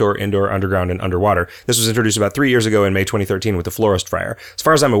types: outdoor, indoor, underground, and underwater. This was introduced about 3 years ago in May 2013 with the Florist Friar. As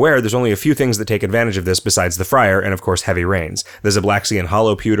far as I'm aware, there's only a few things that take advantage of this besides the Friar and, of course, heavy rains. The Zablaxian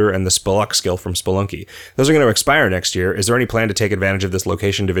Hollow Pewter and the Spelunk skill from Spelunky. Those are going to expire next year. Is there any plan to take advantage of this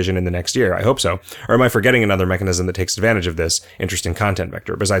location division in the next year? I hope so. Or am I forgetting another mechanism that takes advantage of this interesting content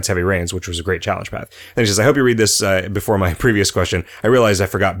vector, besides heavy rains, which was a great challenge path? And he says, I hope you read this before my previous question. I realized I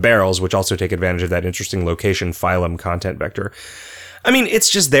forgot barrels, which also take advantage of that interesting location phylum content vector. I mean, it's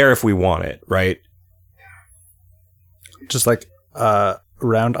just there if we want it, right? Just like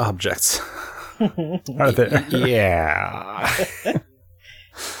round objects are there. Yeah.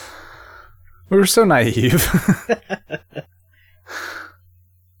 We were so naive.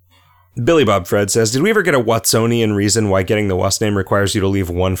 Billy Bob Fred says, did we ever get a Watsonian reason why getting the Watts name requires you to leave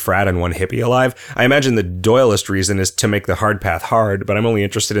one frat and one hippie alive? I imagine the Doyleist reason is to make the hard path hard, but I'm only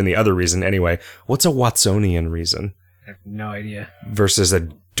interested in the other reason anyway. What's a Watsonian reason? I have no idea. Versus a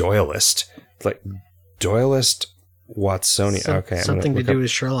Doyleist. Like, Doyleist, Watsonian. Okay. Something to do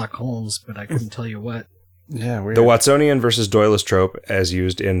with Sherlock Holmes, but I couldn't tell you what. Yeah, weird. The Watsonian versus Doyleist trope as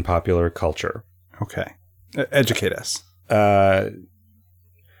used in popular culture. Okay. Educate us.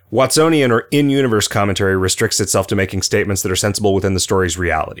 Watsonian or in-universe commentary restricts itself to making statements that are sensible within the story's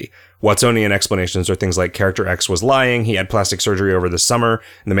reality. Watsonian explanations are things like character X was lying, he had plastic surgery over the summer,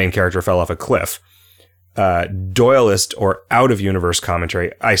 and the main character fell off a cliff. Doyleist or out-of-universe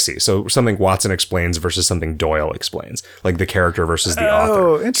commentary, I see. So something Watson explains versus something Doyle explains. Like the character versus the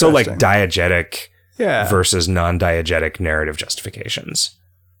author. Interesting. So like diegetic versus non-diegetic narrative justifications.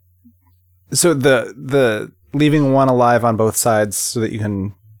 So the leaving one alive on both sides so that you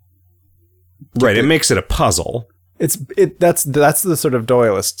can... Right, it makes it a puzzle. That's the sort of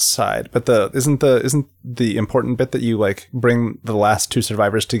Doyleist side, but isn't the important bit that you like bring the last two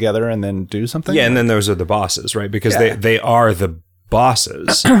survivors together and then do something? Yeah, and then those are the bosses, right? Because they are the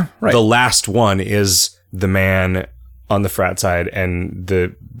bosses. Right. The last one is the man on the frat side, and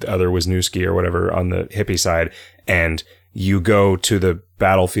the other Wisniewski or whatever on the hippie side, and you go to the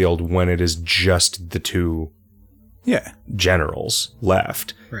battlefield when it is just the two generals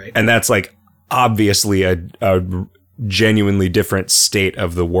left. Right. And that's like obviously a genuinely different state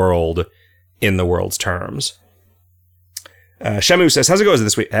of the world in the world's terms. Shamu says, how's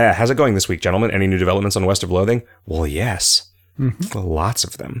it going this week, gentlemen? Any new developments on West of Loathing? Well, yes. Mm-hmm. Lots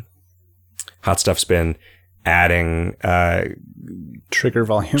of them. Hot Stuff's been adding trigger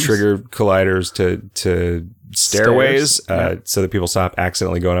volumes, trigger colliders to stairways, so that people stop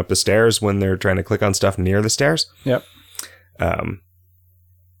accidentally going up the stairs when they're trying to click on stuff near the stairs. Yep.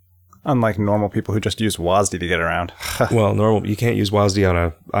 Unlike normal people who just use WASD to get around. Well, you can't use WASD on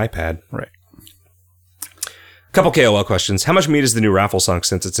an iPad. Right. Couple KoL questions. How much meat is the new raffle sunk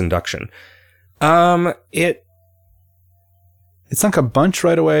since its induction? It sunk a bunch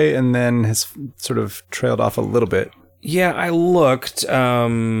right away and then has sort of trailed off a little bit. Yeah, I looked. Let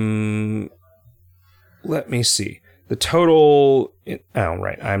me see. The total...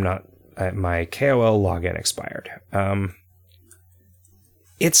 I'm not... my KoL login expired.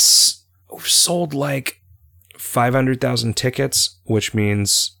 It's sold like 500,000 tickets, which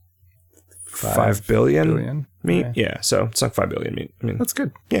means 5 billion meat. Yeah, so it's like 5 billion meat. I mean, that's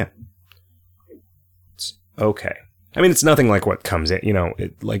good. Yeah. It's okay. I mean, it's nothing like what comes in. You know,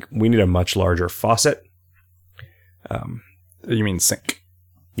 we need a much larger faucet. You mean sink?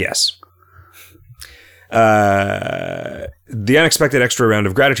 Yes. The unexpected extra round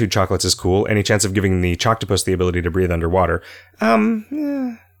of gratitude chocolates is cool. Any chance of giving the Choctopus the ability to breathe underwater?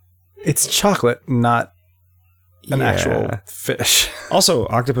 It's chocolate, not an actual fish. Also,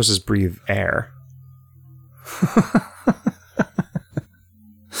 octopuses breathe air.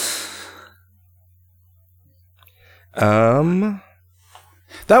 That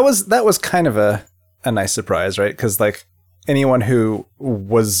was kind of a nice surprise, right? Because like anyone who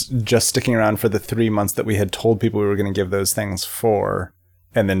was just sticking around for the 3 months that we had told people we were going to give those things for,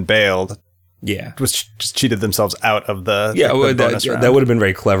 and then bailed, was just cheated themselves out of the bonus round. That would have been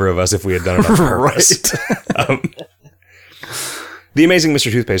very clever of us if we had done it on purpose. Right. The Amazing Mr.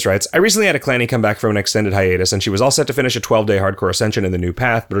 Toothpaste writes, I recently had a clanny come back from an extended hiatus, and she was all set to finish a 12-day hardcore ascension in the new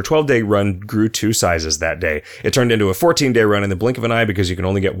path, but her 12-day run grew 2 sizes that day. It turned into a 14-day run in the blink of an eye because you can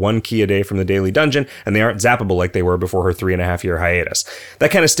only get 1 key a day from the daily dungeon, and they aren't zappable like they were before her 3.5-year hiatus.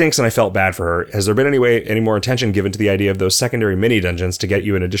 That kind of stinks, and I felt bad for her. Has there been any more attention given to the idea of those secondary mini dungeons to get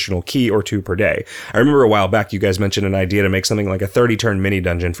you an additional key or 2 per day? I remember a while back you guys mentioned an idea to make something like a 30-turn mini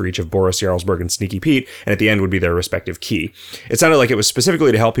dungeon for each of Boris, Jarlsberg, and Sneaky Pete, and at the end would be their respective key. It sounded like it was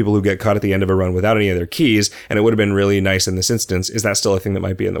specifically to help people who get caught at the end of a run without any of their keys, and it would have been really nice in this instance. Is that still a thing that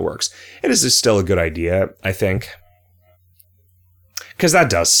might be in the works? It is still a good idea, I think. Because that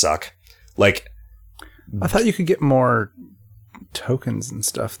does suck. Like, I thought you could get more tokens and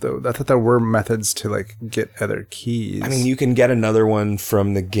stuff, though. I thought there were methods to like get other keys. I mean, you can get another one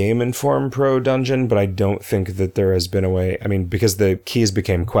from the Game Inform Pro dungeon, but I don't think that there has been a way. I mean, because the keys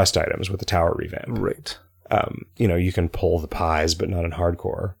became quest items with the tower revamp. Right. You know, you can pull the pies, but not in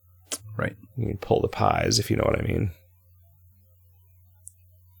hardcore. Right. You can pull the pies, if you know what I mean.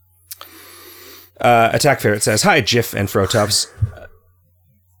 Attack Ferret says, "Hi, Jif and Frotops."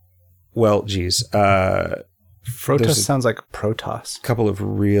 Well, geez. Frotos sounds like Protoss. A couple of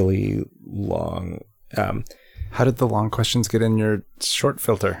really long... How did the long questions get in your short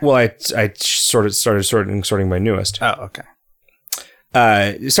filter? Well, I started sorting my newest. Oh, okay.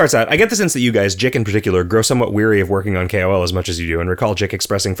 It starts out, I get the sense that you guys, Jick in particular, grow somewhat weary of working on KoL as much as you do, and recall Jick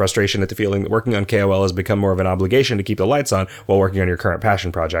expressing frustration at the feeling that working on KoL has become more of an obligation to keep the lights on while working on your current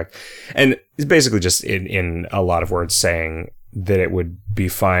passion project. And it's basically just in a lot of words saying that it would be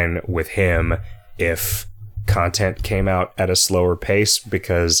fine with him if content came out at a slower pace,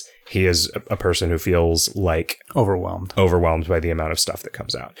 because he is a person who feels like overwhelmed by the amount of stuff that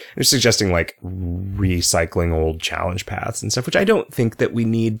comes out. They're suggesting like recycling old challenge paths and stuff, which I don't think that we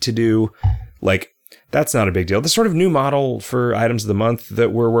need to do. Like, that's not a big deal. The sort of new model for items of the month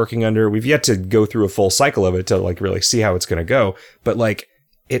that we're working under, we've yet to go through a full cycle of it to like really see how it's going to go. But like,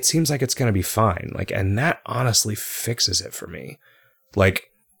 it seems like it's going to be fine. Like, and that honestly fixes it for me.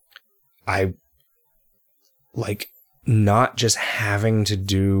 Like, I like not just having to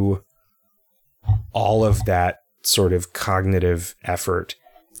do all of that sort of cognitive effort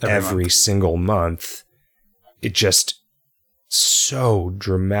every single month. It just so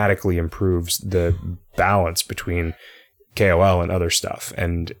dramatically improves the balance between KoL and other stuff.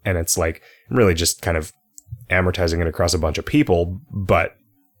 And it's like really just kind of amortizing it across a bunch of people, but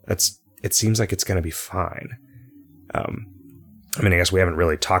it seems like it's going to be fine. I mean, I guess we haven't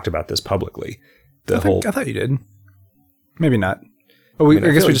really talked about this publicly. I thought you did. Maybe not. Well,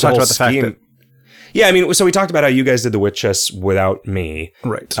 I guess we just talked about the fact that... Yeah, I mean, so we talked about how you guys did the witch chests without me.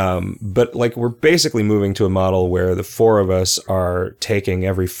 Right. But like, we're basically moving to a model where the four of us are taking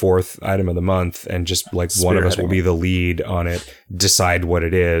every fourth item of the month, and just like one of us will be the lead on it, decide what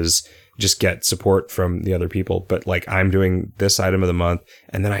it is, just get support from the other people. But like, I'm doing this item of the month,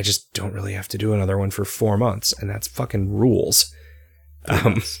 and then I just don't really have to do another one for 4 months, and that's fucking rules. 3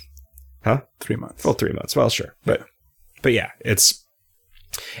 months. Huh? 3 months. Well, 3 months. Well, sure. But yeah,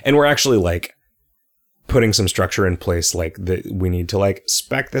 and we're actually like putting some structure in place, like that we need to like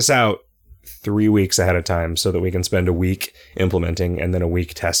spec this out 3 weeks ahead of time so that we can spend a week implementing and then a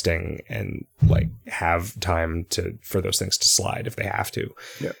week testing, and like have time for those things to slide if they have to.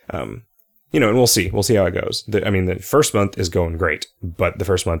 Yeah. You know, and we'll see how it goes. The first month is going great, but the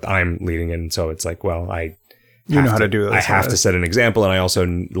first month I'm leading in. So it's like, well, you know how to do this. I have to set an example, and I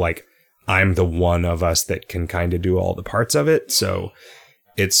also like, I'm the one of us that can kind of do all the parts of it. So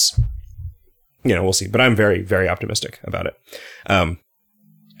it's, you know, we'll see. But I'm very, very optimistic about it.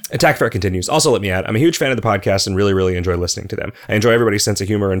 Attack Ferret continues. Also, let me add, I'm a huge fan of the podcast and really, really enjoy listening to them. I enjoy everybody's sense of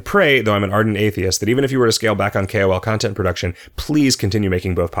humor and pray, though I'm an ardent atheist, that even if you were to scale back on KoL content production, please continue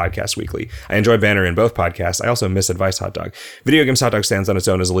making both podcasts weekly. I enjoy banner in both podcasts. I also miss Advice Hot Dog. Video Games Hot Dog stands on its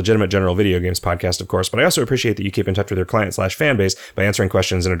own as a legitimate general video games podcast, of course, but I also appreciate that you keep in touch with your client/fan base by answering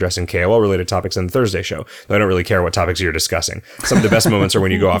questions and addressing KoL-related topics in the Thursday show, though I don't really care what topics you're discussing. Some of the best moments are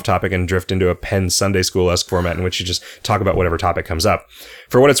when you go off topic and drift into a Penn Sunday School-esque format in which you just talk about whatever topic comes up.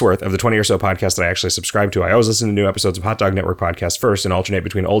 For what it's worth, of the 20 or so podcasts that I actually subscribe to, I always listen to new episodes of Hot Dog Network podcast first and alternate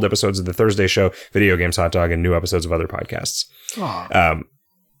between old episodes of the Thursday show, Video Games Hot Dog, and new episodes of other podcasts.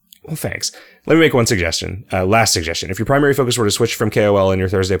 Well, thanks. Let me make one suggestion. Last suggestion. If your primary focus were to switch from KoL in your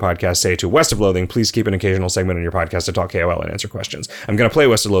Thursday podcast, say, to West of Loathing, please keep an occasional segment in your podcast to talk KoL and answer questions. I'm going to play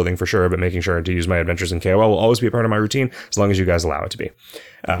West of Loathing for sure, but making sure to use my adventures in KoL will always be a part of my routine, as long as you guys allow it to be.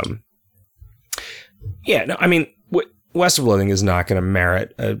 Yeah, no, I mean, West of Loathing is not going to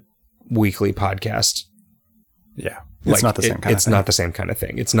merit a weekly podcast. Yeah. It's not the same kind of thing. It's not the same kind of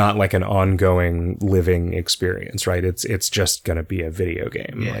thing. It's not like an ongoing living experience, right? It's just going to be a video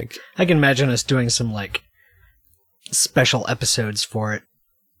game. Yeah. Like, I can imagine us doing some like special episodes for it,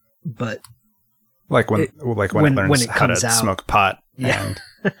 but like when it learns how to smoke pot. Yeah.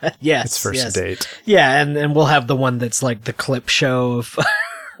 And yes. its first date. Yeah, and we'll have the one that's like the clip show of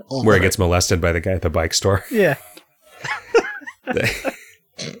where it gets molested by the guy at the bike store. Yeah.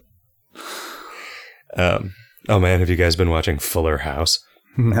 Oh man, have you guys been watching Fuller House?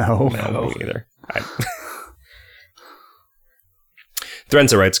 No, me either.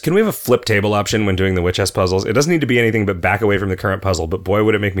 Threnza writes, can we have a flip table option when doing the Witch S puzzles? It doesn't need to be anything but back away from the current puzzle, but boy,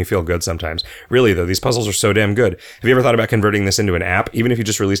 would it make me feel good sometimes. Really, though, these puzzles are so damn good. Have you ever thought about converting this into an app? Even if you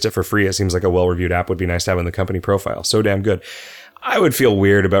just released it for free, it seems like a well-reviewed app would be nice to have in the company profile. So damn good. I would feel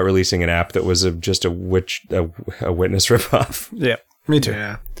weird about releasing an app that was just a witness ripoff. Yeah, me too.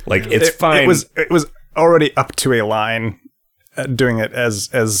 Yeah. Like, it's fine. It was already up to a line doing it as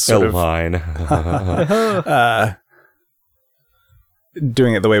sort of... line.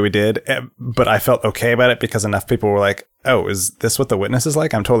 doing it the way we did, but I felt okay about it because enough people were like, oh, is this what the Witness is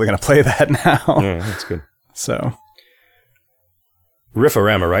like? I'm totally going to play that now. Yeah, that's good. So...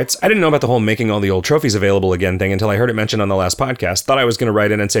 Riffarama writes, I didn't know about the whole making all the old trophies available again thing until I heard it mentioned on the last podcast. Thought I was going to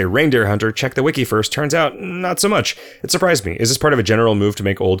write in and say, Reindeer Hunter, check the wiki first. Turns out, not so much. It surprised me. Is this part of a general move to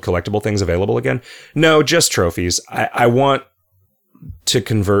make old collectible things available again? No, just trophies. I want to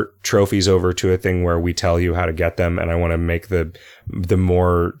convert trophies over to a thing where we tell you how to get them, and I want to make the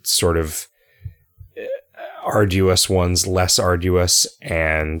more sort of arduous ones less arduous,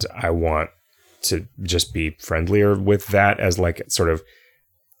 and I want to just be friendlier with that as like sort of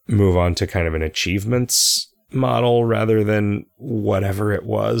move on to kind of an achievements model rather than whatever it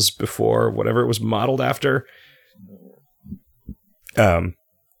was before, whatever it was modeled after.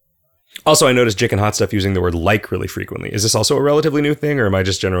 Also, I noticed Jick and Hot Stuff using the word like really frequently. Is this also a relatively new thing, or am I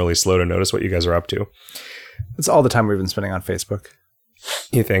just generally slow to notice what you guys are up to? It's all the time we've been spending on Facebook.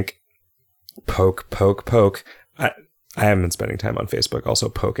 You think? Poke. I haven't been spending time on Facebook. Also,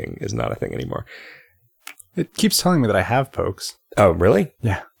 poking is not a thing anymore. It keeps telling me that I have pokes. Oh, really?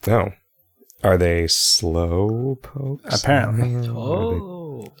 Yeah. Oh. Are they slow pokes? Apparently.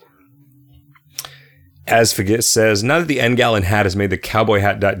 Oh. As Fagis says, now that the N gallon hat has made the cowboy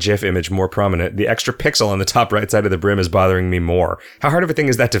hat.gif image more prominent, the extra pixel on the top right side of the brim is bothering me more. How hard of a thing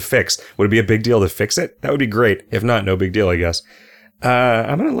is that to fix? Would it be a big deal to fix it? That would be great. If not, no big deal, I guess.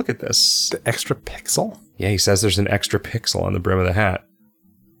 I'm going to look at this. The extra pixel? Yeah, he says there's an extra pixel on the brim of the hat.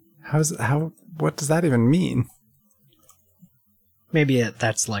 What does that even mean? Maybe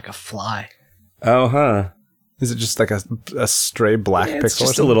that's like a fly. Oh, huh. Is it just like a stray black pixel? It's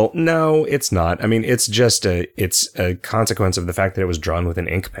just a little... No, it's not. I mean, it's a consequence of the fact that it was drawn with an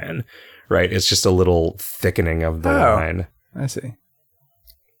ink pen, right? It's just a little thickening of the line. I see.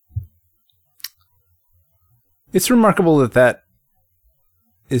 It's remarkable that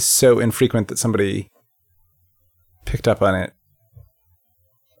is so infrequent that somebody picked up on it,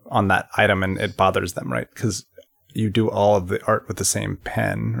 on that item, and it bothers them, right? Because you do all of the art with the same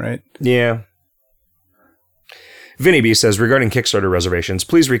pen, right? Yeah. Vinny B says, regarding Kickstarter reservations,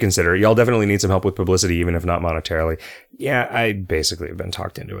 please reconsider. Y'all definitely need some help with publicity, even if not monetarily. Yeah, I basically have been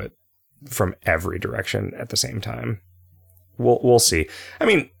talked into it from every direction at the same time. We'll see. I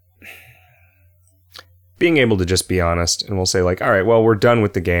mean, being able to just be honest, and we'll say like, all right, well, we're done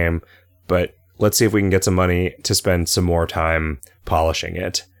with the game, but let's see if we can get some money to spend some more time polishing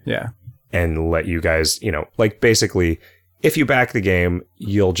it. Yeah. And let you guys, like basically, if you back the game,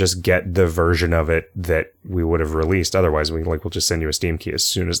 you'll just get the version of it that we would have released. Otherwise, we'll just send you a Steam key as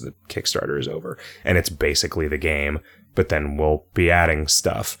soon as the Kickstarter is over. And it's basically the game, but then we'll be adding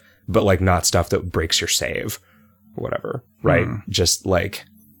stuff, but like not stuff that breaks your save or whatever, right? Just like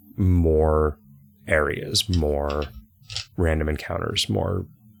more areas, more random encounters, more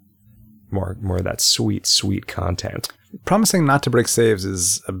of that sweet content. Promising not to break saves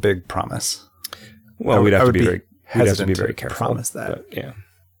is a big promise. Well, we'd have to be very hesitant careful. Promise that, but, yeah,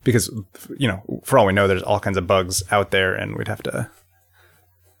 because for all we know, there's all kinds of bugs out there, and we'd have to,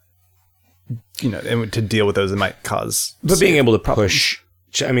 and to deal with those, it might cause. But being able to push,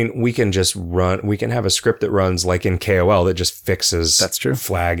 I mean, we can have a script that runs like in KoL that just fixes that's true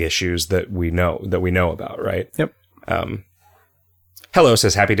flag issues that we know about, right? Yep. Hello,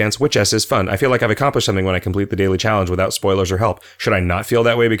 says Happy Dance. Witch S is fun. I feel like I've accomplished something when I complete the daily challenge without spoilers or help. Should I not feel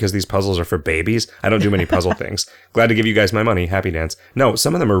that way because these puzzles are for babies? I don't do many puzzle things. Glad to give you guys my money. Happy Dance. No,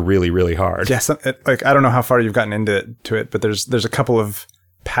 some of them are really, really hard. Yeah, I don't know how far you've gotten into it, but there's a couple of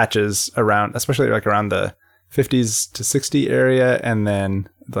patches around, especially like around the 50s to 60 area, and then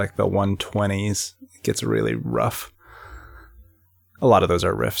like the 120s. It gets really rough. A lot of those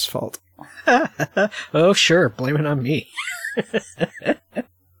are Rift's fault. Oh, sure. Blame it on me.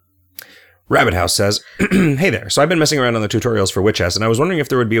 Rabbit House says, hey there. So I've been messing around on the tutorials for Witch S, and I was wondering if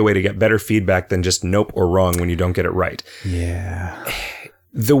there would be a way to get better feedback than just nope or wrong when you don't get it right. Yeah.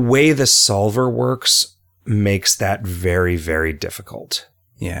 The way the solver works makes that very, very difficult.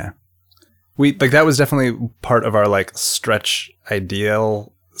 Yeah. That was definitely part of our stretch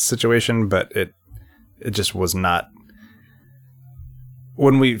ideal situation, but it just was not.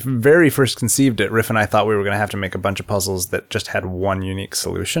 when we very first conceived it, Riff and I thought we were going to have to make a bunch of puzzles that just had one unique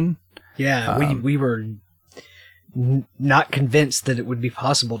solution. Yeah, we were not convinced that it would be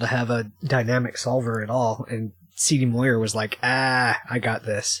possible to have a dynamic solver at all. And C.D. Moyer was like, I got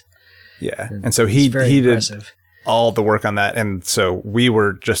this. Yeah. And so he did all the work on that. And so we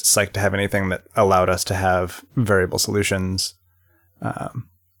were just psyched to have anything that allowed us to have variable solutions,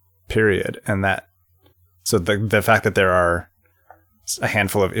 period. And that, so the fact that there are a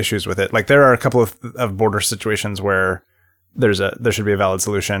handful of issues with it, like there are a couple of border situations where there should be a valid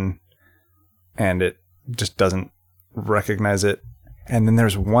solution and it just doesn't recognize it. And then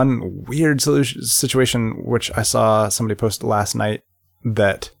there's one weird situation which I saw somebody post last night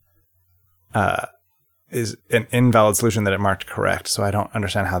that is an invalid solution that it marked correct. So I don't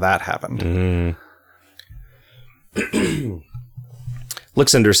understand how that happened.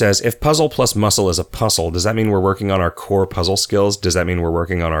 Lixender says, if puzzle plus muscle is a puzzle, does that mean we're working on our core puzzle skills? Does that mean we're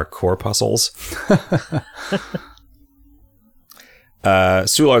working on our core puzzles?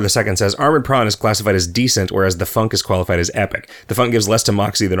 Sular II says, Armored Prawn is classified as decent, whereas the Funk is qualified as epic. The Funk gives less to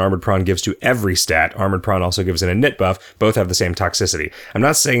Moxie than Armored Prawn gives to every stat. Armored Prawn also gives it a nit buff. Both have the same toxicity. I'm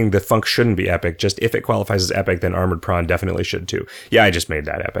not saying the Funk shouldn't be epic, just if it qualifies as epic, then Armored Prawn definitely should too. Yeah, I just made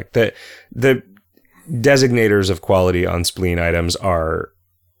that epic. The designators of quality on spleen items are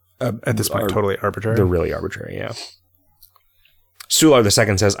at this point totally arbitrary. They're really arbitrary, yeah. Sular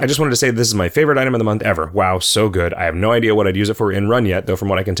II says, I just wanted to say this is my favorite item of the month ever. Wow, so good. I have no idea what I'd use it for in run yet, though from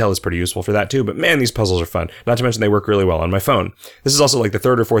what I can tell it's pretty useful for that too. But man, these puzzles are fun. Not to mention they work really well on my phone. This is also like the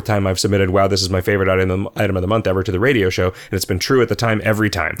third or fourth time I've submitted, wow, this is my favorite item of the month ever to the radio show, and it's been true at the time every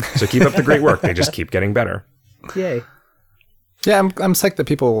time. So keep up the great work. They just keep getting better. Yay. Yeah, I'm psyched that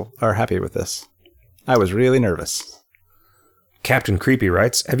people are happy with this. I was really nervous. Captain Creepy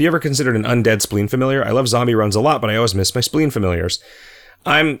writes, have you ever considered an undead spleen familiar? I love zombie runs a lot, but I always miss my spleen familiars.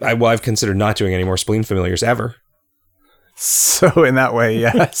 I've considered not doing any more spleen familiars ever. So in that way,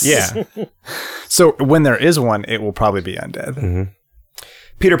 yes. Yeah. So when there is one, it will probably be undead. Mm-hmm.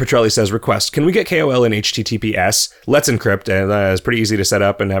 Peter Petrelli says, request, can we get KoL in HTTPS? Let's encrypt, and it's pretty easy to set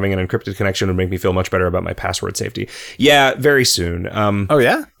up, and having an encrypted connection would make me feel much better about my password safety. Yeah, very soon. Oh,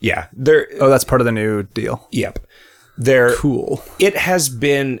 yeah? Yeah. Oh, that's part of the new deal. Yep. Cool. It has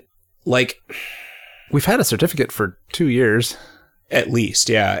been, like... We've had a certificate for 2 years. At least,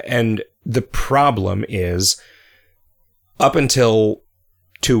 yeah. And the problem is, up until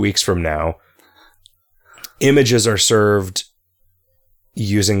 2 weeks from now, images are served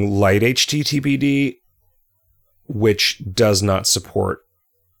using light HTTPD, which does not support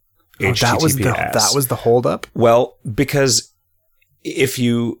HTTPS. That was the holdup? Well, because if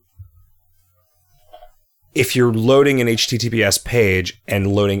you're loading an HTTPS page and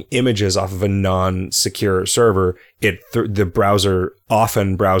loading images off of a non-secure server,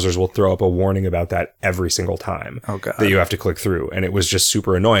 browsers will throw up a warning about that every single time that you have to click through. And it was just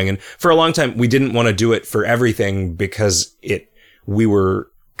super annoying. And for a long time, we didn't want to do it for everything because we were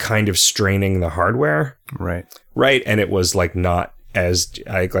kind of straining the hardware. Right. Right. And it was like not as,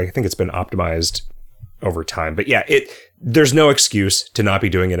 I think it's been optimized over time. But yeah, there's no excuse to not be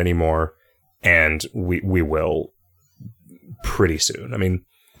doing it anymore. And we will pretty soon. I mean,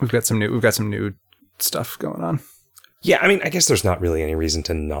 we've got some new stuff going on. Yeah, I mean, I guess there's not really any reason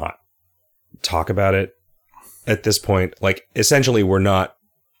to not talk about it at this point. Like, essentially, we're not,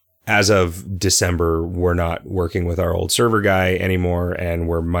 as of December, we're not working with our old server guy anymore, and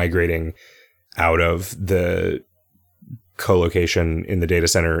we're migrating out of the co-location in the data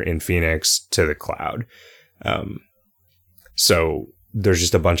center in Phoenix to the cloud. So there's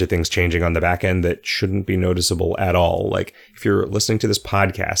just a bunch of things changing on the back end that shouldn't be noticeable at all. Like if you're listening to this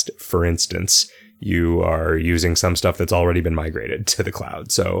podcast, for instance, you are using some stuff that's already been migrated to the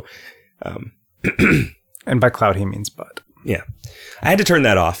cloud. So, and by cloud, he means butt. Yeah. I had to turn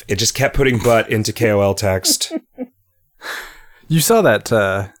that off. It just kept putting butt into KoL text. You saw that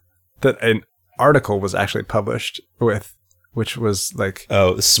an article was actually published which was like,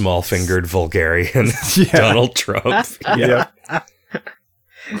 oh, small-fingered Vulgarian Donald Trump. Yeah.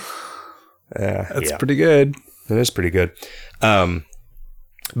 That's pretty good. It is pretty good. But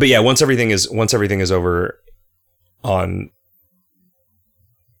yeah, once everything is over on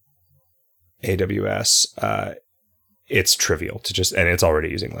AWS, it's trivial to just, and it's already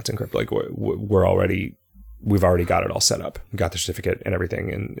using Let's Encrypt. Like we've already got it all set up. We got the certificate and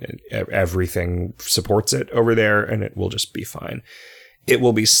everything, and everything supports it over there, and it will just be fine. It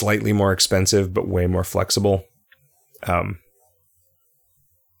will be slightly more expensive, but way more flexible.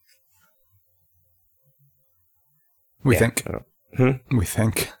 We think. We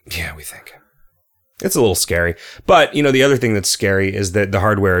think. Yeah, we think. It's a little scary. But, you know, the other thing that's scary is that the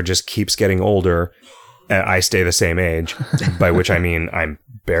hardware just keeps getting older. And I stay the same age, by which I mean I'm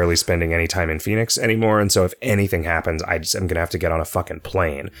barely spending any time in Phoenix anymore. And so if anything happens, I'm going to have to get on a fucking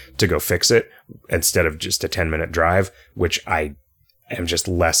plane to go fix it instead of just a 10-minute drive, which I am just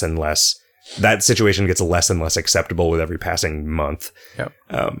less and less. That situation gets less and less acceptable with every passing month. Yep.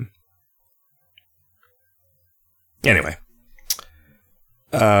 Anyway.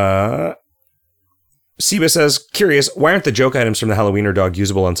 Siba says, curious, why aren't the joke items from the Halloweener dog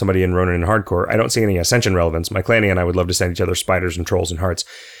usable on somebody in Ronin and Hardcore? I don't see any Ascension relevance. My clanny and I would love to send each other spiders and trolls and hearts.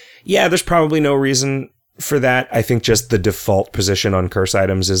 Yeah, there's probably no reason for that. I think just the default position on curse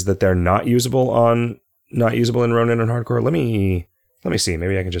items is that they're not usable in Ronin and Hardcore. Let me see.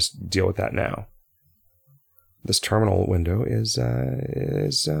 Maybe I can just deal with that now. This terminal window is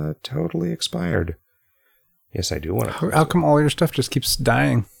totally expired. Yes, I do want to. How come all your stuff just keeps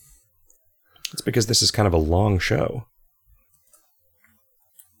dying? It's because this is kind of a long show.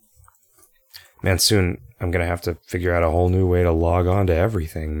 Man, soon I'm going to have to figure out a whole new way to log on to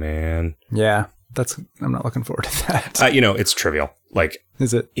everything, man. Yeah, I'm not looking forward to that. You know, it's trivial. Like,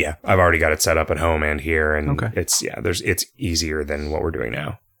 is it? Yeah, I've already got it set up at home and here, and okay. It's easier than what we're doing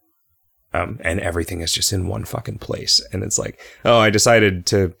now. And everything is just in one fucking place. And it's like, oh, I decided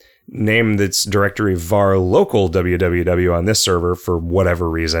to name this directory var local www on this server for whatever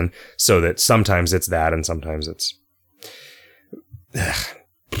reason, so that sometimes it's that and sometimes it's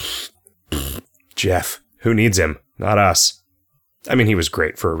Jeff. Who needs him? Not us. I mean, he was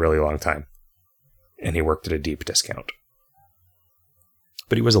great for a really long time, and he worked at a deep discount,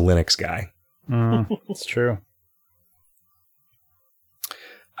 but he was a Linux guy. It's true.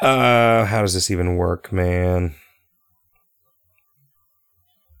 How does this even work, man?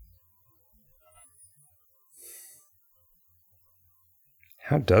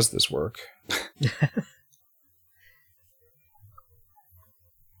 How does this work?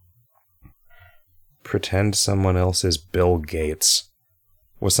 Pretend someone else is Bill Gates.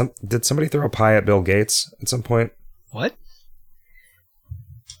 Did somebody throw a pie at Bill Gates at some point? What?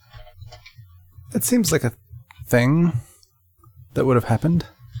 It seems like a thing that would have happened.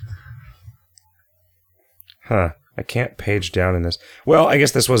 Huh. I can't page down in this. Well, I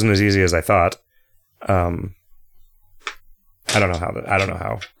guess this wasn't as easy as I thought. I don't know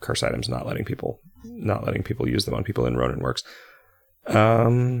how curse items not letting people use them on people in Ronin works.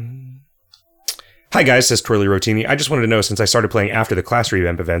 Hi guys, says Twirly Rotini. I just wanted to know, since I started playing after the class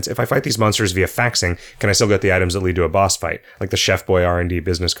revamp events, if I fight these monsters via faxing, can I still get the items that lead to a boss fight, like the Chef Boy R&D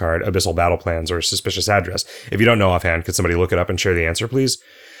business card, Abyssal Battle Plans, or Suspicious Address? If you don't know offhand, could somebody look it up and share the answer, please?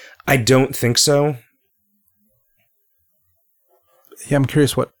 I don't think so. Yeah, I'm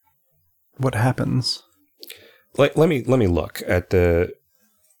curious what happens. Like, let me look at the.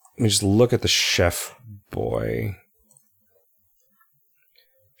 Let me just look at the Chef Boy.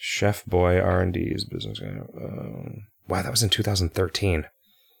 Chef Boy R&D's business. Wow, that was in 2013.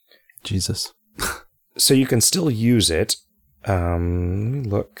 Jesus. So you can still use it. Let me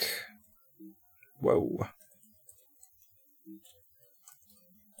look. Whoa.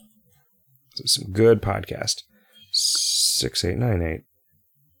 This is some good podcast. 6898.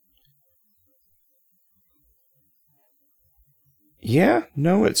 Yeah,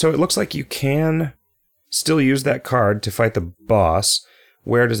 no, so it looks like you can still use that card to fight the boss.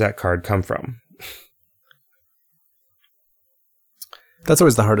 Where does that card come from? That's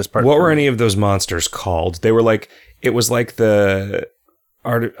always the hardest part. What were any of those monsters called? They were like, it was like the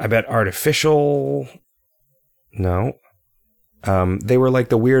I bet artificial. No. They were like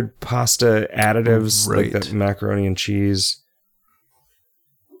the weird pasta additives, right. Like the macaroni and cheese.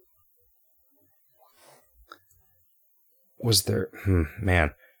 Was there...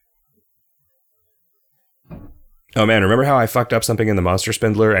 man. Oh, man, remember how I fucked up something in the Monster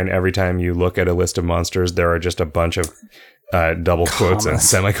Spindler, and every time you look at a list of monsters, there are just a bunch of double quotes and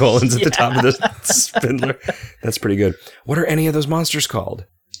semicolons at the top of the Spindler? That's pretty good. What are any of those monsters called?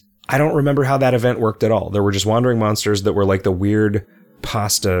 I don't remember how that event worked at all. There were just wandering monsters that were like the weird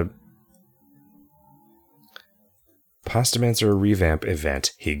Pastamancer revamp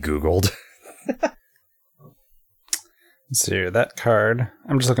event, he Googled. Let's see here, that card.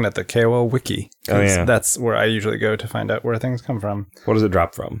 I'm just looking at the KoL wiki. Oh, yeah. That's where I usually go to find out where things come from. What does it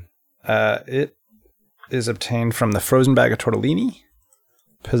drop from? It is obtained from the frozen bag of tortellini,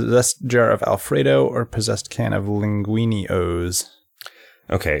 possessed jar of Alfredo, or possessed can of linguini-os.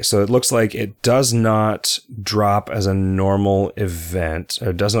 Okay, so it looks like it does not drop as a normal event,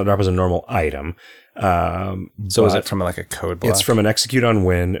 or does not drop as a normal item. So is it from like a code block? It's from an execute on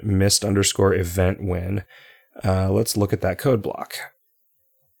win, mist_event win. Let's look at that code block.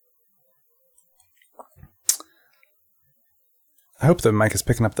 I hope the mic is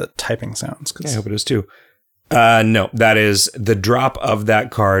picking up the typing sounds. Yeah, I hope it is too. No, that is the drop of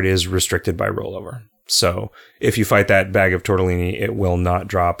that card is restricted by rollover. So if you fight that bag of tortellini, it will not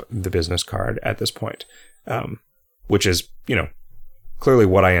drop the business card at this point, which is, clearly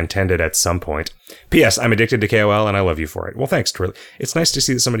what I intended at some point. P.S. I'm addicted to KoL and I love you for it. Well, thanks, Twirly. It's nice to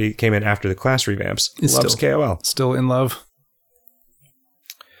see that somebody came in after the class revamps. Loves KoL. Still in love.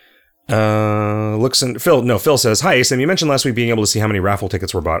 Phil says, hi, Asim, you mentioned last week being able to see how many raffle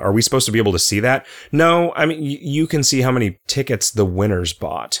tickets were bought. Are we supposed to be able to see that? No, I mean, you can see how many tickets the winners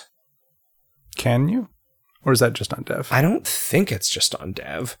bought. Can you? Or is that just on Dev? I don't think it's just on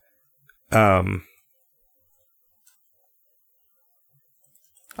Dev.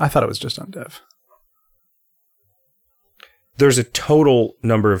 I thought it was just on Dev. There's a total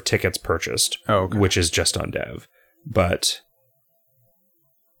number of tickets purchased, okay. Which is just on Dev. But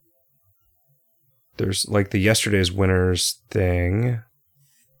there's like the yesterday's winners thing.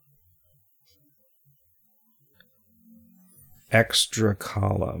 Extra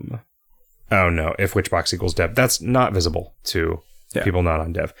column. Oh no, if which box equals Dev. That's not visible to people not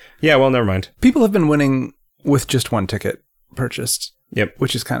on Dev. Yeah, well, never mind. People have been winning with just one ticket purchased. Yep.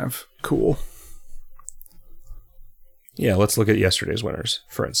 Which is kind of cool. Yeah, let's look at yesterday's winners,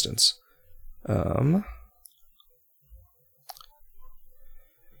 for instance.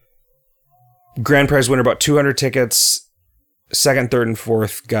 Grand prize winner bought 200 tickets. Second, third, and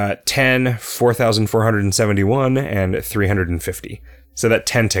fourth got 10, 4,471, and 350. So that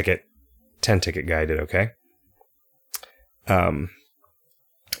 10 ticket guy did okay.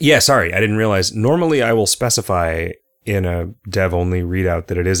 Yeah, sorry, I didn't realize. Normally I will specify in a dev-only readout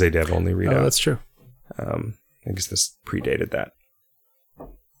that it is a dev-only readout. Oh, that's true. I guess this predated that.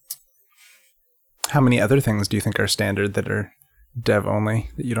 How many other things do you think are standard that are dev-only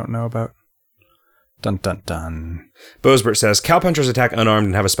that you don't know about? Dun, dun, dun. Bosbert says, cowpunchers attack unarmed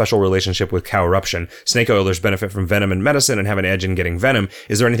and have a special relationship with cow eruption. Snake oilers benefit from venom and medicine and have an edge in getting venom.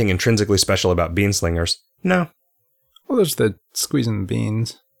 Is there anything intrinsically special about bean slingers? No. Well, there's the squeezing the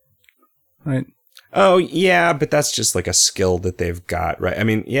beans, right? Oh, yeah, but that's just like a skill that they've got, right? I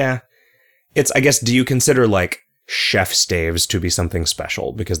mean, yeah. I guess, do you consider like chef staves to be something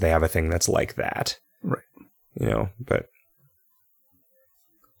special because they have a thing that's like that? Right. But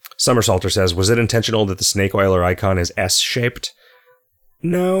Somersalter says, was it intentional that the snake oiler icon is S-shaped?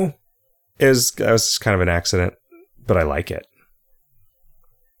 No. That was kind of an accident, but I like it.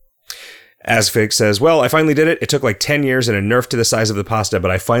 Asfig says, well, I finally did it. It took like 10 years and a nerf to the size of the pasta,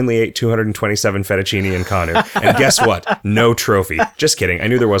 but I finally ate 227 fettuccine in Kanu. And guess what? No trophy. Just kidding. I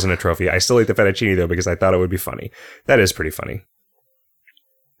knew there wasn't a trophy. I still ate the fettuccine, though, because I thought it would be funny. That is pretty funny.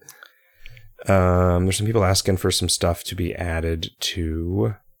 There's some people asking for some stuff to be added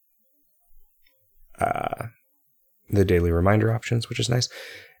to the daily reminder options, which is nice.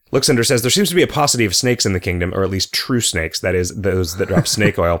 Luxender says, there seems to be a paucity of snakes in the kingdom, or at least true snakes, that is, those that drop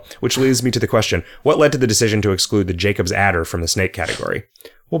snake oil, which leads me to the question, what led to the decision to exclude the Jacob's adder from the snake category?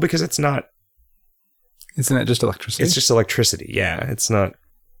 Well, because it's not... Isn't it just electricity? It's just electricity, yeah. It's not...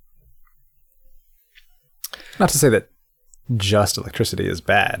 Not to say that just electricity is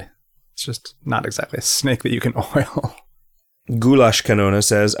bad. It's just not exactly a snake that you can oil. Goulash Canona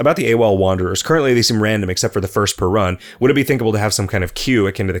says, about the AWOL Wanderers, currently they seem random except for the first per run. Would it be thinkable to have some kind of queue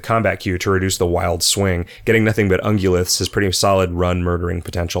akin to the combat queue to reduce the wild swing? Getting nothing but unguliths has pretty solid run murdering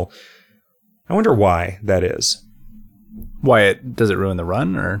potential. I wonder why that is. Why does it ruin the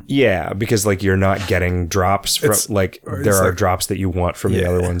run, or? Yeah, because like you're not getting drops from there are drops that you want from the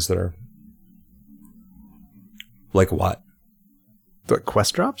other ones that are like what? The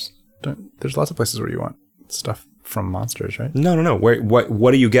quest drops? There's lots of places where you want stuff from monsters, right? No.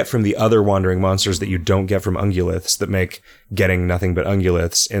 What do you get from the other wandering monsters that you don't get from unguliths that make getting nothing but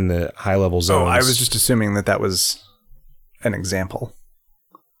unguliths in the high level zones? Oh, I was just assuming that was an example,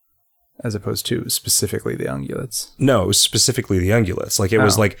 as opposed to specifically the ungulates. No, it was specifically the ungulates. Like it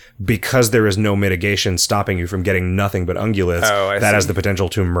was like, because there is no mitigation stopping you from getting nothing but ungulates, that has the potential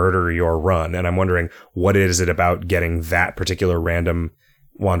to murder your run. And I'm wondering, what is it about getting that particular random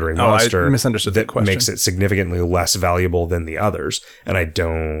wandering monster I misunderstood that question. Makes it significantly less valuable than the others? And I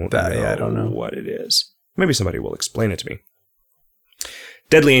don't know what it is. Maybe somebody will explain it to me.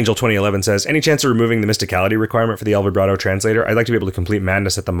 Deadly Angel 2011 says, any chance of removing the mysticality requirement for the El Vibrato translator? I'd like to be able to complete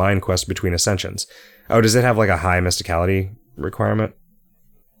madness at the mine quest between ascensions. Oh, does it have like a high mysticality requirement?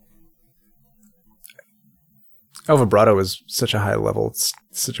 El Vibrato is such a high level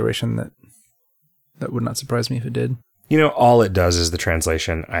situation that would not surprise me if it did. All it does is the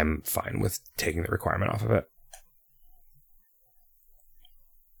translation. I'm fine with taking the requirement off of it.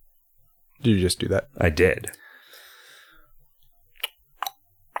 Did you just do that? I did.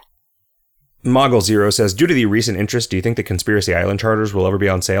 Moggle Zero says, due to the recent interest, do you think the Conspiracy Island charters will ever be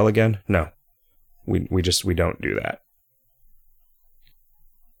on sale again? No. We don't do that.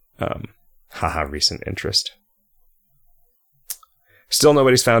 Recent interest. Still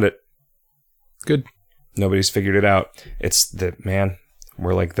nobody's found it. Good. Nobody's figured it out.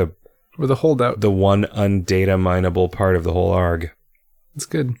 We're the holdout. The one undata mineable part of the whole ARG. That's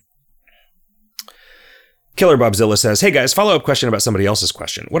good. Killer Bobzilla says, hey guys, follow-up question about somebody else's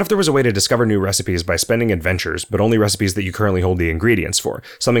question. What if there was a way to discover new recipes by spending adventures, but only recipes that you currently hold the ingredients for?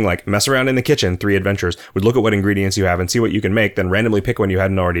 Something like mess around in the kitchen, 3 adventures, would look at what ingredients you have and see what you can make, then randomly pick one you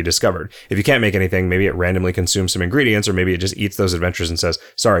hadn't already discovered. If you can't make anything, maybe it randomly consumes some ingredients, or maybe it just eats those adventures and says,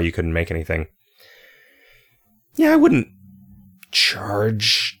 sorry, you couldn't make anything. Yeah, I wouldn't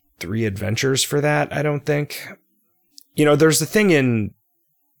charge 3 adventures for that, I don't think. You know, there's the thing in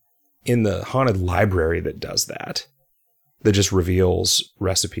the Haunted Library that does that just reveals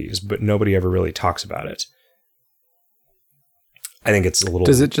recipes, but nobody ever really talks about it. I think it's a little...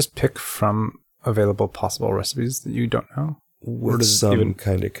 Does it just pick from available possible recipes that you don't know? With some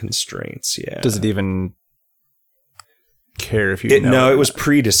kind of constraints, yeah. Does it even care if you know? No, it was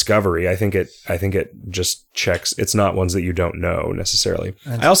pre-discovery. I think it just checks. It's not ones that you don't know necessarily.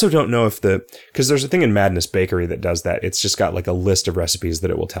 I also don't know if because there's a thing in Madness Bakery that does that. It's just got like a list of recipes that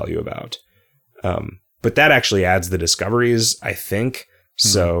it will tell you about. But that actually adds the discoveries, I think.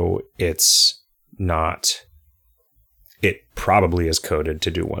 So it's not... It probably is coded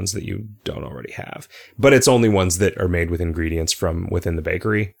to do ones that you don't already have. But it's only ones that are made with ingredients from within the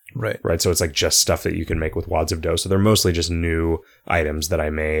bakery. Right. So it's like just stuff that you can make with wads of dough. So they're mostly just new items that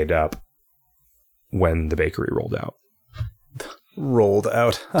I made up when the bakery rolled out. Rolled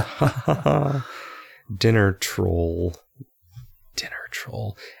out. Dinner troll.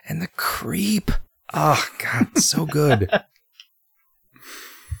 And the creep. Oh, God, so good.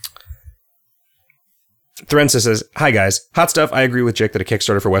 Thrensa says, hi guys, hot stuff. I agree with Jake that a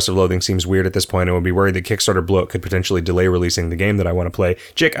Kickstarter for West of Loathing seems weird at this point and would be worried that Kickstarter bloat could potentially delay releasing the game that I want to play.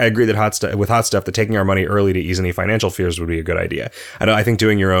 Jake, I agree that with hot stuff that taking our money early to ease any financial fears would be a good idea. I think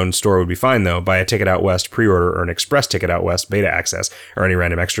doing your own store would be fine though. Buy a Ticket Out West pre-order or an Express Ticket Out West beta access or any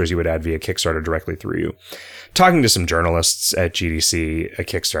random extras you would add via Kickstarter directly through you. Talking to some journalists at GDC, a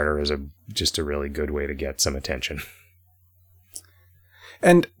Kickstarter is just a really good way to get some attention.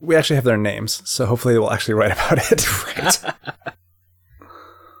 And we actually have their names, so hopefully we'll actually write about it. Right.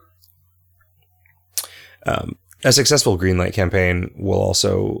 A successful Greenlight campaign will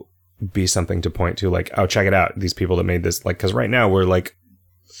also be something to point to, like, oh, check it out. These people that made this, like, because right now we're like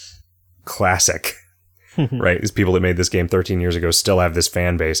classic, right? These people that made this game 13 years ago still have this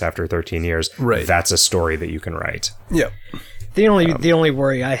fan base after 13 years. Right. That's a story that you can write. Yep. The only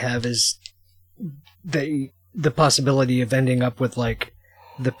worry I have is the possibility of ending up with like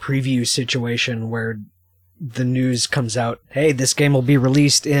the preview situation where the news comes out, hey, this game will be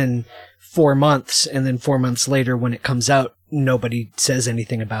released in 4 months, and then 4 months later when it comes out, nobody says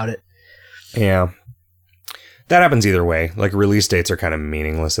anything about it. Yeah. That happens either way. Like, release dates are kind of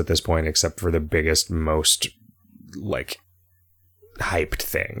meaningless at this point, except for the biggest, most, like, hyped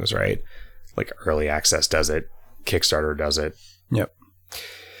things, right? Like, Early Access does it. Kickstarter does it. Yep.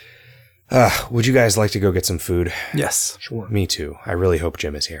 Would you guys like to go get some food? Yes. Sure. Me too. I really hope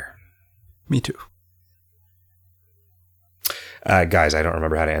Jim is here. Me too. Guys, I don't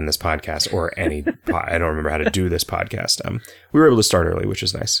remember how to end this podcast or I don't remember how to do this podcast. We were able to start early, which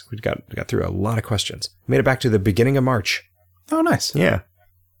is nice. We got through a lot of questions. Made it back to the beginning of March. Oh, nice. Yeah.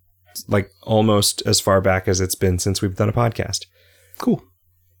 It's like almost as far back as it's been since we've done a podcast. Cool.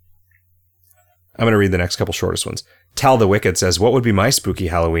 I'm going to read the next couple shortest ones. Tal the Wicked says, what would be my spooky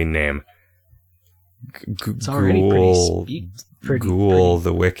Halloween name? It's already pretty Ghoul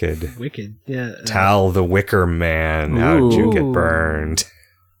the Wicked. Wicked, yeah. Tal the Wicker Man. How'd you get burned?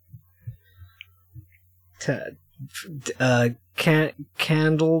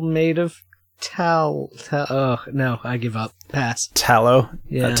 Candle made of tallow. Oh, no, I give up. Pass. Tallow?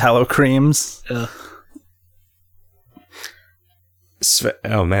 Yeah. Tallow creams? Oh,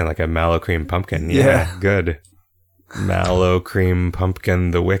 man, like a mallow cream pumpkin. Yeah. Good. Mallow cream pumpkin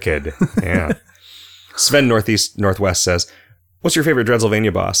the Wicked. Yeah. Sven Northwest says, what's your favorite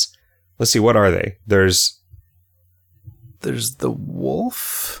Dreadsylvania boss? Let's see, what are they? There's the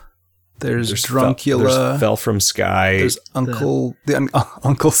wolf. There's Druncula. There's Fell from Sky. There's Uncle Skeleton.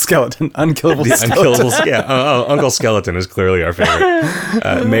 Unkillable Skeleton. Unkillable, yeah. Uncle Skeleton is clearly our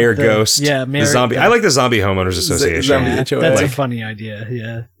favorite. Mayor Ghost. Yeah, Mayor. The zombie. I like the Zombie Homeowners Association. That's a funny idea.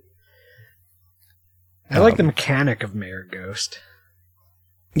 Yeah. I like the mechanic of Mayor Ghost.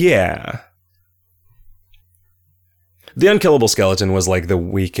 Yeah. The unkillable skeleton was like the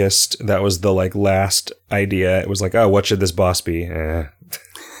weakest. That was the like last idea. It was like, oh, what should this boss be? The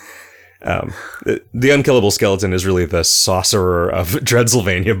unkillable skeleton is really the sorcerer of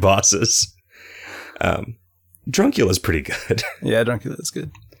Dreadsylvania bosses. Druncula's pretty good. Yeah, Druncula's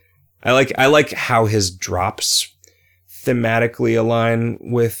good. I like how his drops thematically align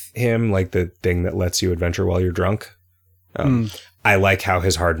with him, like the thing that lets you adventure while you're drunk. I like how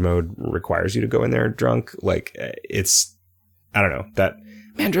his hard mode requires you to go in there drunk. Like, it's, I don't know, that,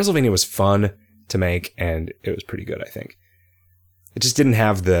 man, Dreadsylvania was fun to make, and it was pretty good, I think. It just didn't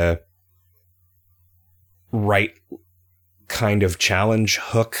have the right kind of challenge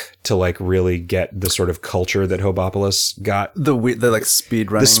hook to like really get the sort of culture that Hobopolis got. The like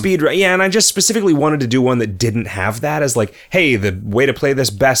speed running. The speed run, yeah, and I just specifically wanted to do one that didn't have that as like, hey, the way to play this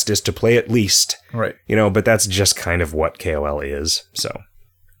best is to play at least. Right. You know, but that's just kind of what KoL is. So,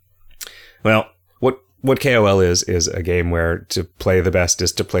 well, what KoL is a game where to play the best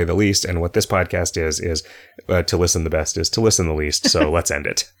is to play the least, and what this podcast is to listen the best is to listen the least. So let's end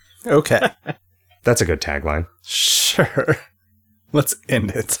it. Okay. That's a good tagline. Sure. Let's end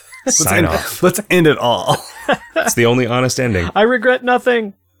it. Sign off. Let's end it all. It's the only honest ending. I regret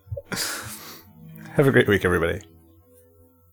nothing. Have a great week, everybody.